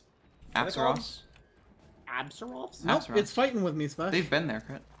herbivores? What are they called? Apsaros. Absaroths? Nope, Asteroids. it's fighting with me, Spesh. They've been there,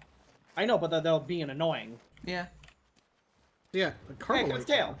 Crit. I know, but they'll be annoying. Yeah. Yeah, the Hey, cartilage. cut its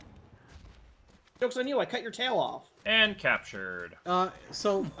tail. Joke's on you, I cut your tail off. And captured.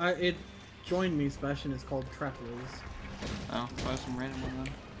 So it joined me, Spesh, and it's called Trap Liz. Oh, so I have some random one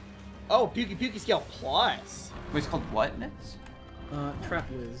then. Oh, Pukey Pukey scale plus. Wait, it's called what, Nits? Trap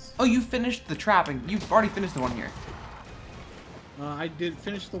Whiz. Oh, you finished the trap, and you've already finished the one here. I did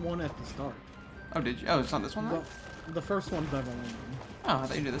finish the one at the start. Oh, did you? Oh, it's not this one, though? The first one's I've only done. Oh, I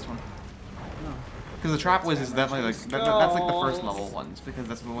thought you did this one. No. Because the trap whiz is definitely like that's like the first level ones, because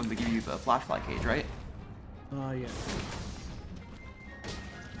that's the ones that give you the flashlight cage, right? Yeah.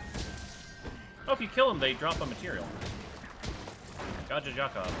 Oh, if you kill them, they drop a material.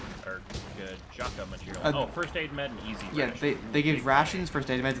 Gajajaka, or Gajaka material. Oh, first aid med and easy. Yeah, they give rations, first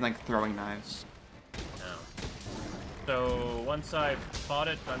aid meds, and like throwing knives. Oh. So once I've fought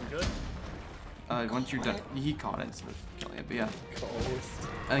it, I'm good. Once you're done, he caught it instead of killing it, but yeah. I think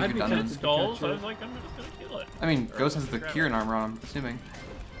I'd you're be done. tempted then. Skulls, I was like, I'm just gonna kill it. I mean, Or Ghost let has me the grab Kieran it. armor on, I'm assuming.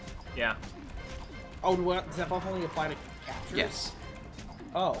 Yeah. Oh, does that buff only apply to captures? Yes.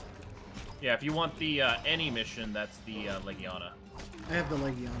 Oh. Yeah, if you want the any mission, that's the Legiana. I have the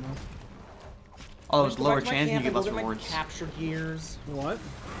Legiana. Although Just it's go lower back to my chance, you camp get and go less get my rewards. capture gears. What?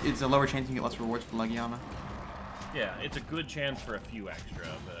 It's a lower chance you get less rewards for Legiana. Yeah, it's a good chance for a few extra,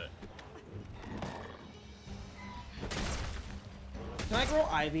 but... Can I grow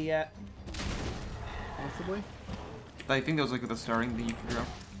ivy yet? Possibly. I think that was like the starting thing you could grow.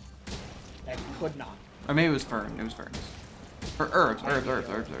 I could not. Or maybe it was fern. It was ferns. Or herbs.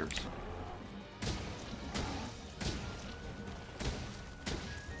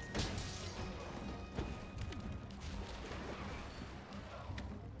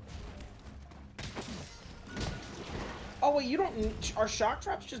 Oh wait, you don't. Are shock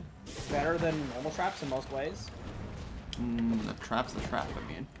traps just better than normal traps in most ways? The trap's the trap,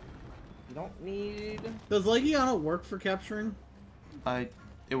 I mean. You don't need. Does Legiana work for capturing?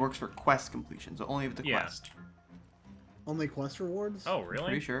 It works for quest completion, so only with the quest. Only quest rewards? Oh, really?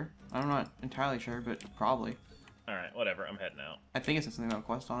 Pretty sure. I'm not entirely sure, but probably. Alright, whatever, I'm heading out. I think it says something about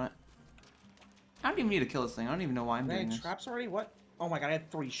quest on it. I don't even need to kill this thing. I don't even know why I'm doing this. Traps already? What? Oh my god, I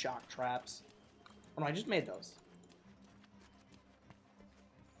had 3 shock traps. Oh no, I just made those.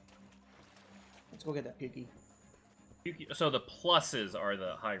 Let's go get that pukey. So the pluses are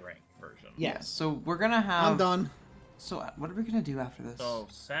the high rank version. Yes. So we're gonna have. I'm done. So what are we gonna do after this? So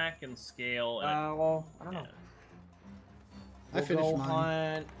sack and scale and Well, I don't know. I finished go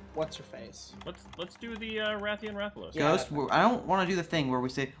mine. Hunt. What's her face? let's do the Rathian Rathalos. Yeah. Ghost, I don't want to do the thing where we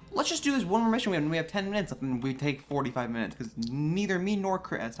say, let's just do this one more mission when we have 10 minutes left, and we take 45 minutes, because neither me nor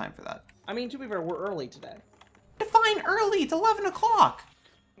Crit has time for that. I mean, to be fair, we're early today. Define early! It's 11 o'clock!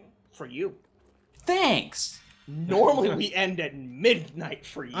 For you. Thanks! Normally we end at midnight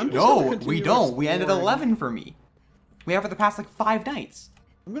for you. I'm just gonna No, continue we don't. We end at exploring. 11 for me. We have for the past, like, 5 nights.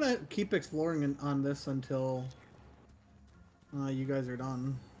 I'm gonna keep exploring on this until you guys are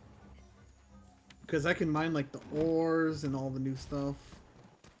done. Because I can mine, like, the ores and all the new stuff.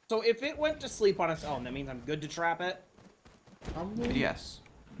 So if it went to sleep on its own, that means I'm good to trap it? But yes,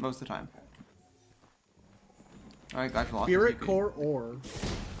 most of the time. Alright, got you lost. Spirit core ore.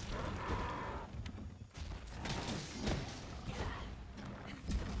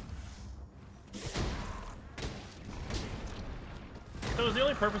 So was the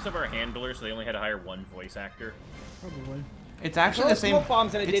only purpose of our handler so they only had to hire one voice actor? Probably. It's actually the same. Smoke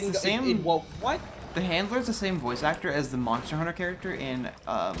bombs and it it's didn't the go, same. it woke, what? The handler's the same voice actor as the Monster Hunter character in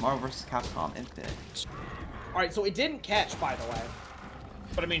Marvel vs. Capcom Infinite. Alright, so it didn't catch, by the way.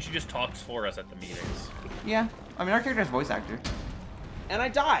 But I mean, she just talks for us at the meetings. Yeah, I mean our character has voice actor. And I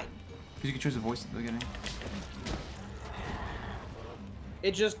died. Because you can choose a voice at the beginning.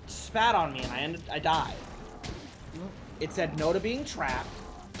 It just spat on me and I died. It said no to being trapped.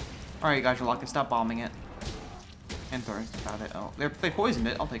 Alright, guys, you're lucky. Stop bombing it. And throwing stuff at it. Oh, they poisoned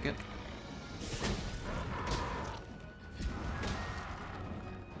it. I'll take it.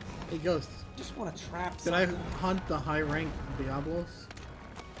 Hey, Ghost. Just want to trap Did I something. hunt the high rank Diablos?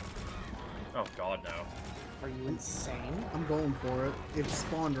 Oh god, no. Are you insane? I'm going for it. It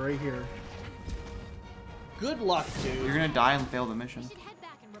spawned right here. Good luck, You're dude. gonna die and fail the mission. We should head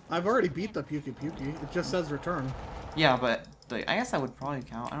back and report. I've already beat the Puki Puki. It just says return. Yeah, but I guess that would probably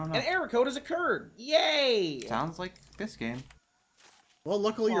count. I don't know. An error code has occurred. Yay! Sounds like this game. Well,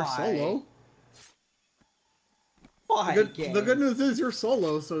 luckily you're Why? solo. Why, The game? good news is you're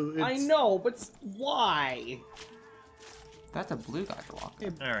solo, so it's... I know, but why? That's a blue guy to lock.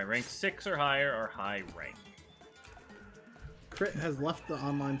 Alright, rank 6 or higher or high rank. Crit has left the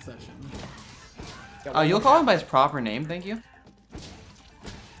online session. You'll call him by his proper name, thank you.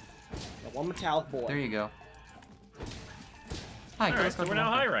 Got one metallic boy. There you go. Hi, Alright, Ghost, so we're now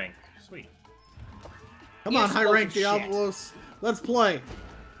high rank. Sweet. Come You on, high rank explosive shit. Diablos. Let's play.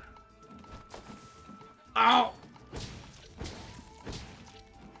 Ow!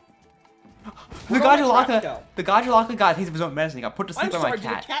 The Where do all my traps Gajulaka, go? the Gajulaka got a taste of his own medicine. He got put to sleep I'm by sorry, my did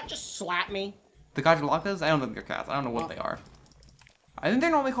cat. the cat just slap me? The Gajulakas? I don't think they're cats. I don't know what they are. I think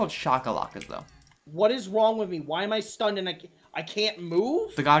they're normally called Shakalakas, though. What is wrong with me? Why am I stunned and I can't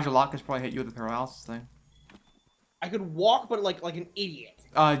move? The Gajulakas probably hit you with the paralysis thing. I could walk, but like an idiot.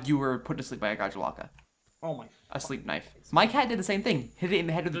 You were put to sleep by a Gajulaka. Oh my. A sleep knife. My cat did the same thing. Hit it in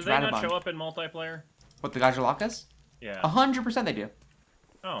the head with Did the they not Dratobon. show up in multiplayer? What, the Gajulakas? Yeah. 100% they do.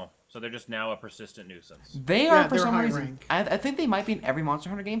 Oh, so they're just now a persistent nuisance. They are, Yeah, for they're some high reason. rank. I think they might be in every Monster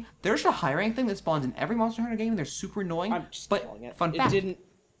Hunter game. There's a high rank thing that spawns in every Monster Hunter game, and they're super annoying. I'm just but killing it. fun It fact. didn't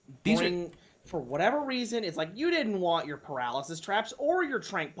These are- bring, for whatever reason, it's like you didn't want your paralysis traps or your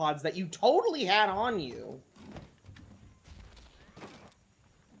trank pods that you totally had on you.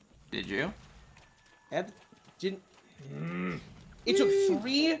 Did you? Didn't. It took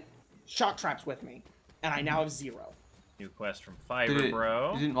 3 shock traps with me, and I now have 0. New quest from Fiber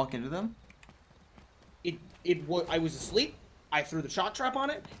Bro. You didn't walk into them? I was asleep. I threw the shock trap on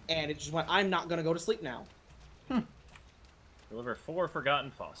it, and it just went. I'm not gonna go to sleep now. Deliver 4 forgotten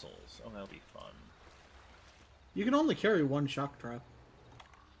fossils. Oh, that'll be fun. You can only carry 1 shock trap.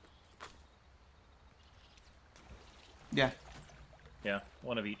 Yeah. Yeah,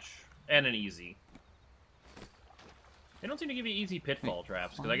 1 of each. And an easy. They don't seem to give you easy pitfall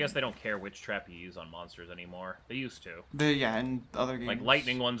traps, because I guess they don't care which trap you use on monsters anymore. They used to. Yeah, and other games. Like,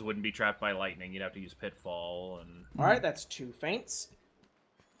 lightning ones wouldn't be trapped by lightning. You'd have to use pitfall, and... Alright, that's 2 feints.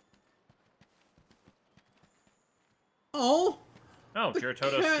 Oh! Oh, The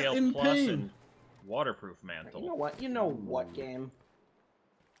Giratoto cat Scale in Plus pain. and Waterproof Mantle. You know what? You know what, game?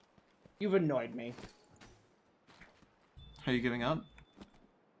 You've annoyed me. Are you giving up?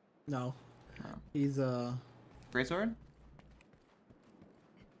 No. Oh. He's, Greatsword?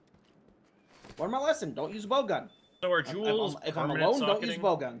 Learn my lesson. Don't use a bowgun. So are Jules If I'm permanent alone, don't use a socketing?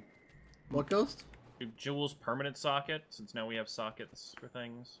 bowgun. what ghost? Jules permanent socket, since now we have sockets for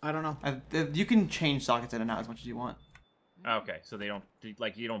things. I don't know. You can change sockets in and out as much as you want. Okay, so they don't,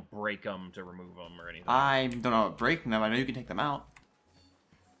 like, you don't break them to remove them or anything. I don't know about breaking them. I know you can take them out.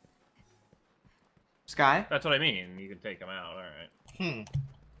 Sky? That's what I mean. You can take them out. All right.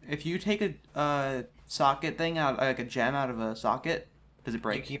 If you take a socket thing out, like a gem out of a socket, does it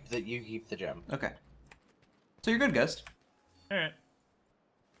break? You keep the gem. Okay. So you're good, Ghost. All right.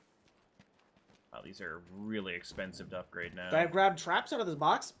 Wow, these are really expensive to upgrade now. Do I grab traps out of this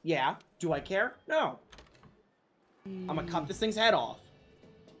box? Yeah. Do I care? No. I'm gonna cut this thing's head off.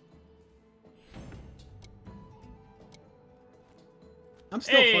 I'm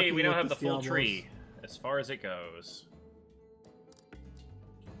still Hey, fucking we now with have the full Diablos. tree, as far as it goes.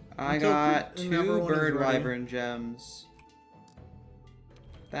 I Until got and 2 everyone is bird ready. wyvern gems.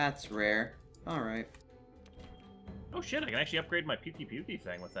 That's rare. Alright. Oh shit, I can actually upgrade my Pukey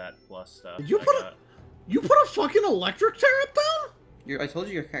thing with that plus stuff. Did you I put got. You put a fucking electric turret down? I told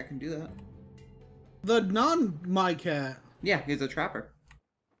you your cat can do that. The non-my cat. Yeah, he's a trapper.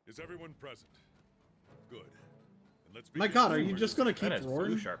 Is everyone present? Good. And let's My begin. god, are you just gonna keep That has blue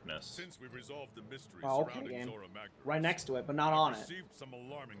roaring? sharpness. Since we resolved the mystery Oh, okay, surrounding game. Zora Magnus, Right next to it, but not I've on it. received some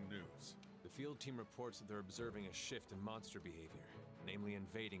alarming news. The field team reports that they're observing a shift in monster behavior, namely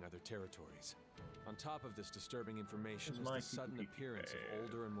invading other territories. On top of this disturbing information Here's is my the sudden PvP appearance grave.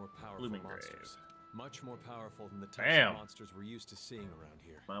 of older and more powerful Blooming monsters. Much more powerful than the types Bam. of monsters we're used to seeing around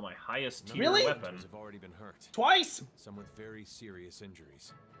here. Wow, my highest None tier of the Really? weapon. monsters have already been hurt, Twice! some with very serious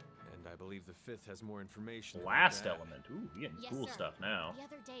injuries. And I believe the 5th has more information. about Blast that. element. Ooh, we getting Yes, cool sir. stuff now. The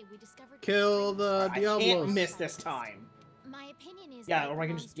other day we discovered Kill the I Diablos. can't miss this time. My opinion is Yeah, that it or I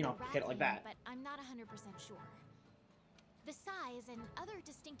can just, belongs to hit it like Raccoon, that. But I'm not 100% sure. The size and other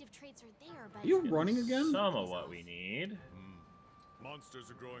distinctive traits are there, but Are you running again? Some of what we need. Monsters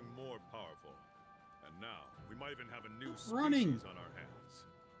are growing more powerful. And now, we might even have a new species Running. on our hands.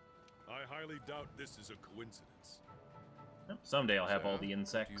 I highly doubt this is a coincidence. Yep, someday I'll have all the Do you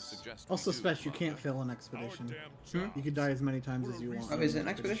insects. suggest we Also, do, Spesh, you can't Commander? fail an Our expedition. damn You could die as many times as you want. Oh, is it an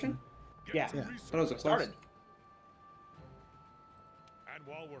expedition? Get Yeah. to Yeah. research. Thought it was a Started. quest. And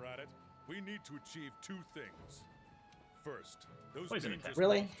while we're at it, we need to achieve 2 things. First, those Poison dangerous attack.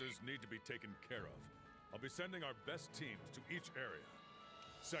 Really? monsters need to be taken care of. I'll be sending our best teams to each area.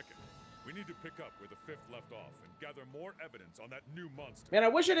 Second, we need to pick up where the 5th left off and gather more evidence on that new monster. Man, I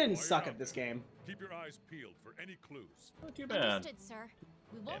wish I didn't While you're suck out at this there, game. Keep your eyes peeled for any clues. Not too bad. understood, sir.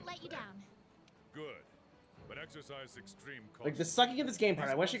 We won't let you down. Good. But exercise extreme caution. Like, the sucking at this game part,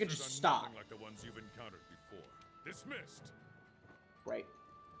 I wish I could just Monsters are stop. nothing like the ones you've encountered before. Dismissed. Right.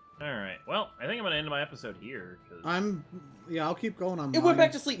 Alright, well, I think I'm going to end my episode here. Cause... Yeah, I'll keep going on It went mine.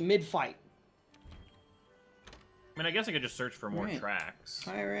 back to sleep mid-fight. I mean, I guess I could just search for more Right. tracks.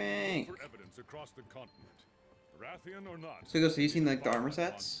 High rank. For evidence across the continent. Rathian or not. So, Ghost, have you seen like the armor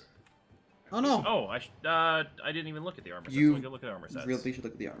sets? Oh no. Oh, I didn't even look at the armor sets. You Let me go look at the armor sets. really should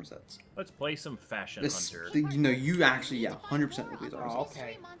look at the armor sets. Let's play some Fashion This, Hunter. you know, you actually, yeah, 100% look at these armor Oh, sets.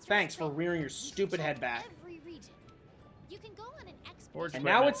 okay. Thanks for rearing your stupid head back. Every region. You can go on an Forge expedition. And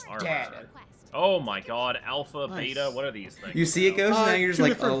now it's armor. dead. Oh my god, alpha, Nice. beta, what are these things? You see it, now? Ghost, and now you're just Two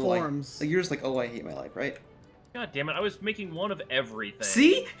like, different oh, forms. like, you're just like, oh, I hate my life, right? God damn it, I was making one of everything.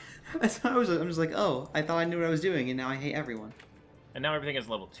 See? That's how I'm just like, oh, I thought I knew what I was doing, and now I hate everyone. And now everything has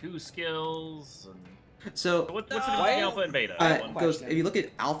level 2 skills. And... So, What's the difference Why- between alpha and beta? One Ghost, question. if you look at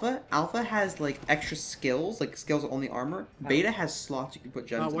Alpha, Alpha has like extra skills, like skills on the armor. Beta has slots you can put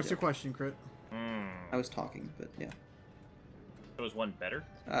gems What's into. your question, Crit? I was talking, but yeah. So is one better?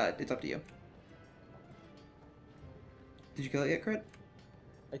 It's up to you. Did you kill it yet, Crit?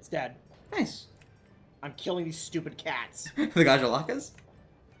 It's dead. Nice. I'm killing these stupid cats. The Gajalakas?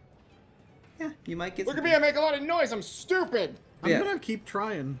 Yeah, you might get Look at something. me, I make a lot of noise, I'm stupid! I'm Yeah. gonna keep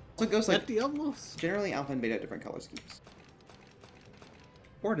trying. So it goes At like, the utmost. generally Alpha and Beta have different color schemes.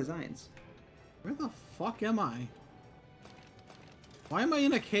 Or designs. Where the fuck am I? Why am I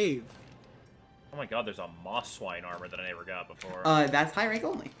in a cave? Oh my god, there's a moss swine armor that I never got before. That's high rank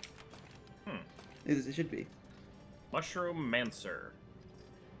only. Hmm. It should be. Mushroom Mancer.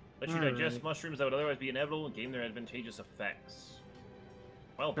 Let you Alright. digest mushrooms that would otherwise be inevitable and gain their advantageous effects.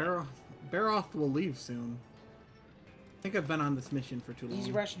 Well done. Baroth will leave soon. I think I've been on this mission for too long.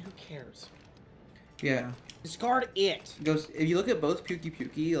 Easy ration, who cares? Yeah. Discard it! Goes, if you look at both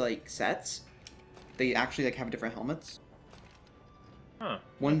Pukey like sets, they actually like have different helmets. Huh.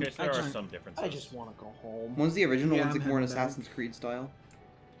 One- Okay, so there I are just- some differences. I just want to go home. One's the original, Yeah, one's I'm like more an heading back. Assassin's Creed style.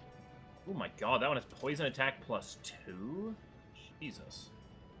 Oh my god, that one has poison attack plus 2? Jesus.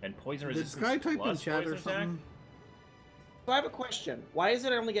 And poison Did resistance Sky type in plus chat or poison attack? something? So I have a question. Why is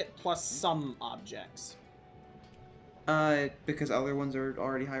it I only get plus some objects? Because other ones are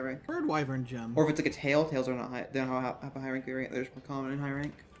already high rank. Bird Wyvern gem. Or if it's like a tail, tails are not high. They don't have a high rank variant. They're just more common in high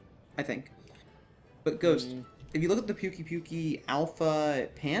rank. I think. But Ghost, if you look at the Pukey Alpha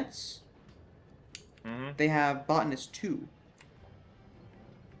pants, Mm-hmm. they have Botanist 2.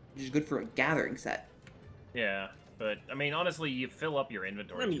 Which is good for a gathering set. Yeah, but, I mean, honestly, you fill up your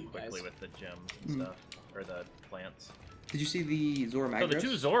inventory Let me, too quickly guys. with the gems and stuff. Or the plants. Did you see the Zora So Magdaros? the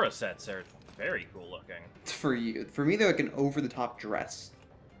 2 Zora sets are very cool looking. For you. For me, they're like an over-the-top dress.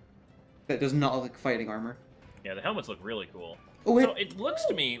 That does not look like fighting armor. Yeah, the helmets look really cool. Oh, wait. So it looks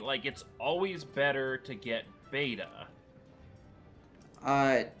to me like it's always better to get beta.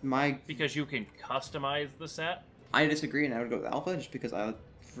 Because you can customize the set. I disagree, and I would go with Alpha just because I,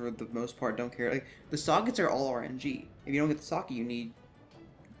 for the most part, don't care. Like the sockets are all RNG. If you don't get the socket you need,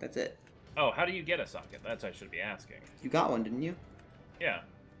 that's it. Oh, how do you get a socket? That's what I should be asking. You got one, didn't you? Yeah.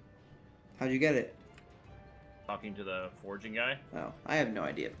 How'd you get it? Talking to the forging guy. Oh, I have no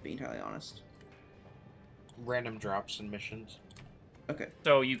idea, to be entirely honest. Random drops and missions. Okay.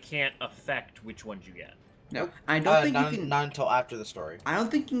 So you can't affect which ones you get. No, I don't think not, you can. not until after the story. I don't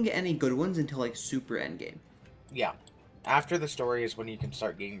think you can get any good ones until like super endgame. Yeah. After the story is when you can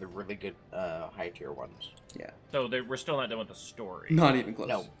start getting the really good high tier ones. Yeah. So we're still not done with the story. Not even close.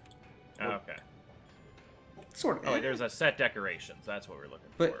 No. Oh, okay. Sort of. Oh, wait, there's a set decorations. That's what we're looking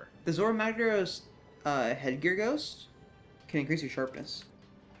But for. the Zora Magdaros headgear ghost can increase your sharpness.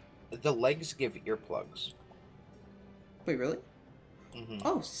 The legs give earplugs. Wait, really? Mm-hmm.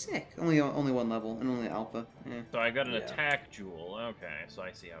 Oh, sick. Only one level and only alpha. Eh. So I got an Yeah. attack jewel. Okay, so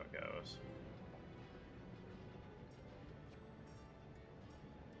I see how it goes.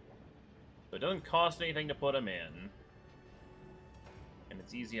 So it doesn't cost anything to put them in. And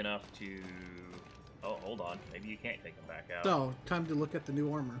it's easy enough to... Oh, hold on. Maybe you can't take them back out. So, time to look at the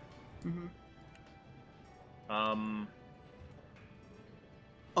new armor. Mm-hmm.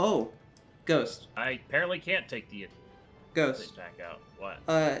 Oh, ghost. I apparently can't take the Ghost. attack out.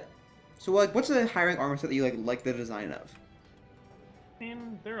 What? So like, what's a high rank armor set that you like the design of? I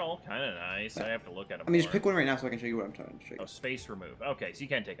mean, they're all kind of nice. I have to look at them I mean, just more. pick one right now so I can show you what I'm trying to show you. Oh, space remove. Okay, so you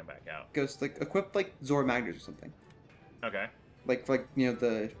can't take them back out. Ghost, like, equip like Zora Magdaros or something. Okay. Like, for, like, you know,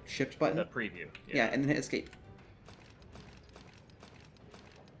 the shift button. The preview. Yeah, and then hit escape.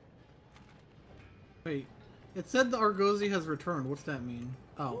 Wait, it said the Argosy has returned. What's that mean?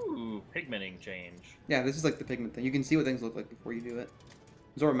 Oh, Ooh, pigmenting change. Yeah, this is like the pigment thing. You can see what things look like before you do it.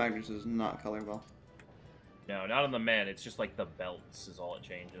 Zora Magdaros does not color well. No, not on the men. It's just like the belts is all it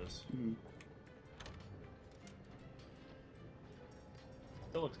changes. Mhm.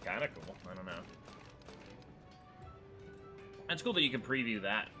 Still looks kind of cool. I don't know. It's cool that you can preview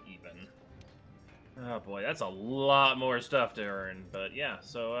that even. Oh boy, that's a lot more stuff to earn. But yeah,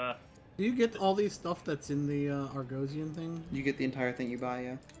 so Do you get all these stuff that's in the Argosian thing? You get the entire thing you buy,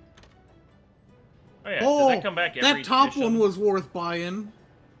 yeah. oh yeah, does that come back every that top edition? one was worth buying.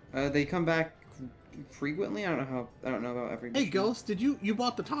 They come back frequently. I don't know about every. Hey, mission. Ghost, you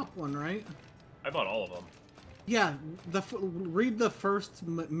bought the top one, right? I bought all of them. Yeah, read the first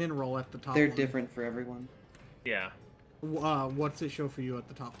mineral at the top. They're one. different for everyone. Yeah. What's it show for you at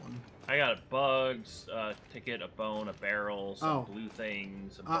the top one? I got bugs, a ticket, a bone, a barrel, some Oh. blue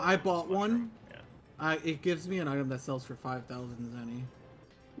things. Some I bones, bought one. mushroom. Yeah. It gives me an item that sells for 5,000 zenny.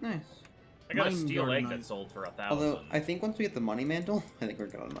 Nice. I got a Mine's steel already egg that nice. sold for 1,000. Although I think once we get the money mantle, I think we're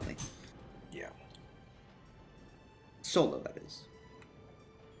good on money. Yeah. Solo, that is.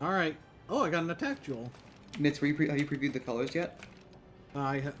 All right. Oh, I got an attack jewel. Nitz, have you previewed the colors yet?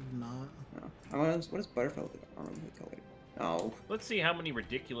 I have not. No. What is butterfly armor color? Oh. Let's see how many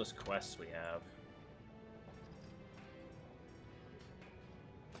ridiculous quests we have.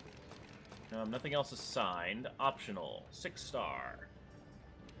 Nothing else assigned. Optional. 6-star.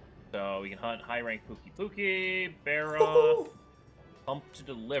 So we can hunt high rank Pookie Pookie, Baroth, Pump to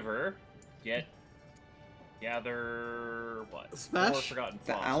Deliver, gather what? Spesh? 4 Forgotten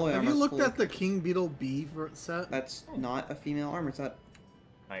The Fossils. alloy Have you armor's looked cool. at the King Beetle B set? That's not a female armor set.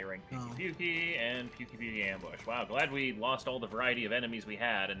 High rank Oh. Pookie Pookie and Pookie Pookie Ambush. Wow, glad we lost all the variety of enemies we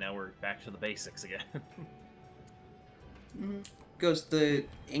had, and now we're back to the basics again. Goes the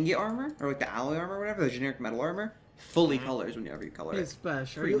ingot armor, or like the alloy armor, or whatever, the generic metal armor, fully colors whenever you color Hey, it.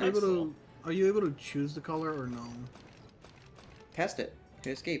 Spesh, are Pretty you nice. able to choose the color or no? Test it.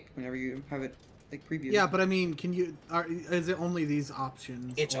 Hit escape whenever you have it like previewed. Yeah, but I mean, is it only these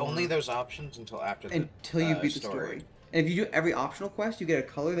options? It's or- only those options until after the until you beat the story. And if you do every optional quest, you get a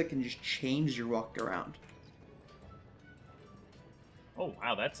color that can just change as you walk around. Oh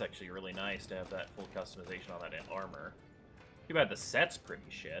wow, that's actually really nice to have that full customization on that armor. Too bad the set's pretty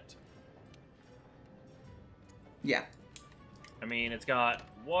shit. Yeah. I mean, it's got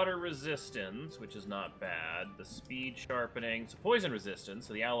water resistance, which is not bad. The speed sharpening, so poison resistance.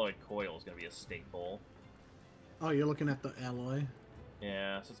 So the alloyed coil is going to be a staple. Oh, you're looking at the alloy.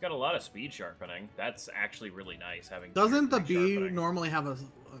 Yeah, so it's got a lot of speed sharpening. That's actually really nice having. Doesn't the speed B sharpening. normally have a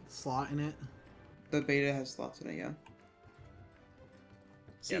slot in it? The beta has slots in it, yeah.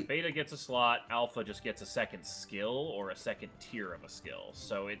 See, Yeah, beta gets a slot. Alpha just gets a second skill or a second tier of a skill.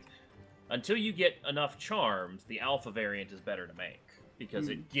 So it, until you get enough charms, the alpha variant is better to make because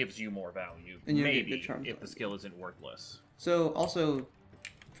it gives you more value. And you don't get Maybe good charms if the value. skill isn't worthless. So, also,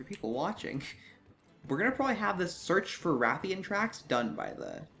 for people watching, we're gonna probably have this search for Rathian tracks done by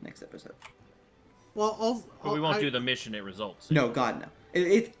the next episode. Well, also, But we won't do the mission it results in. No, God, no.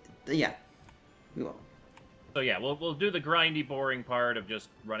 Yeah, we won't. So yeah, we'll do the grindy, boring part of just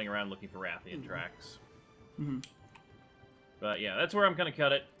running around looking for Rathian tracks. But yeah, that's where I'm gonna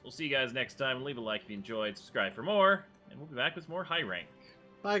cut it. We'll see you guys next time. Leave a like if you enjoyed, subscribe for more, and we'll be back with more high rank.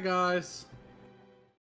 Bye, guys.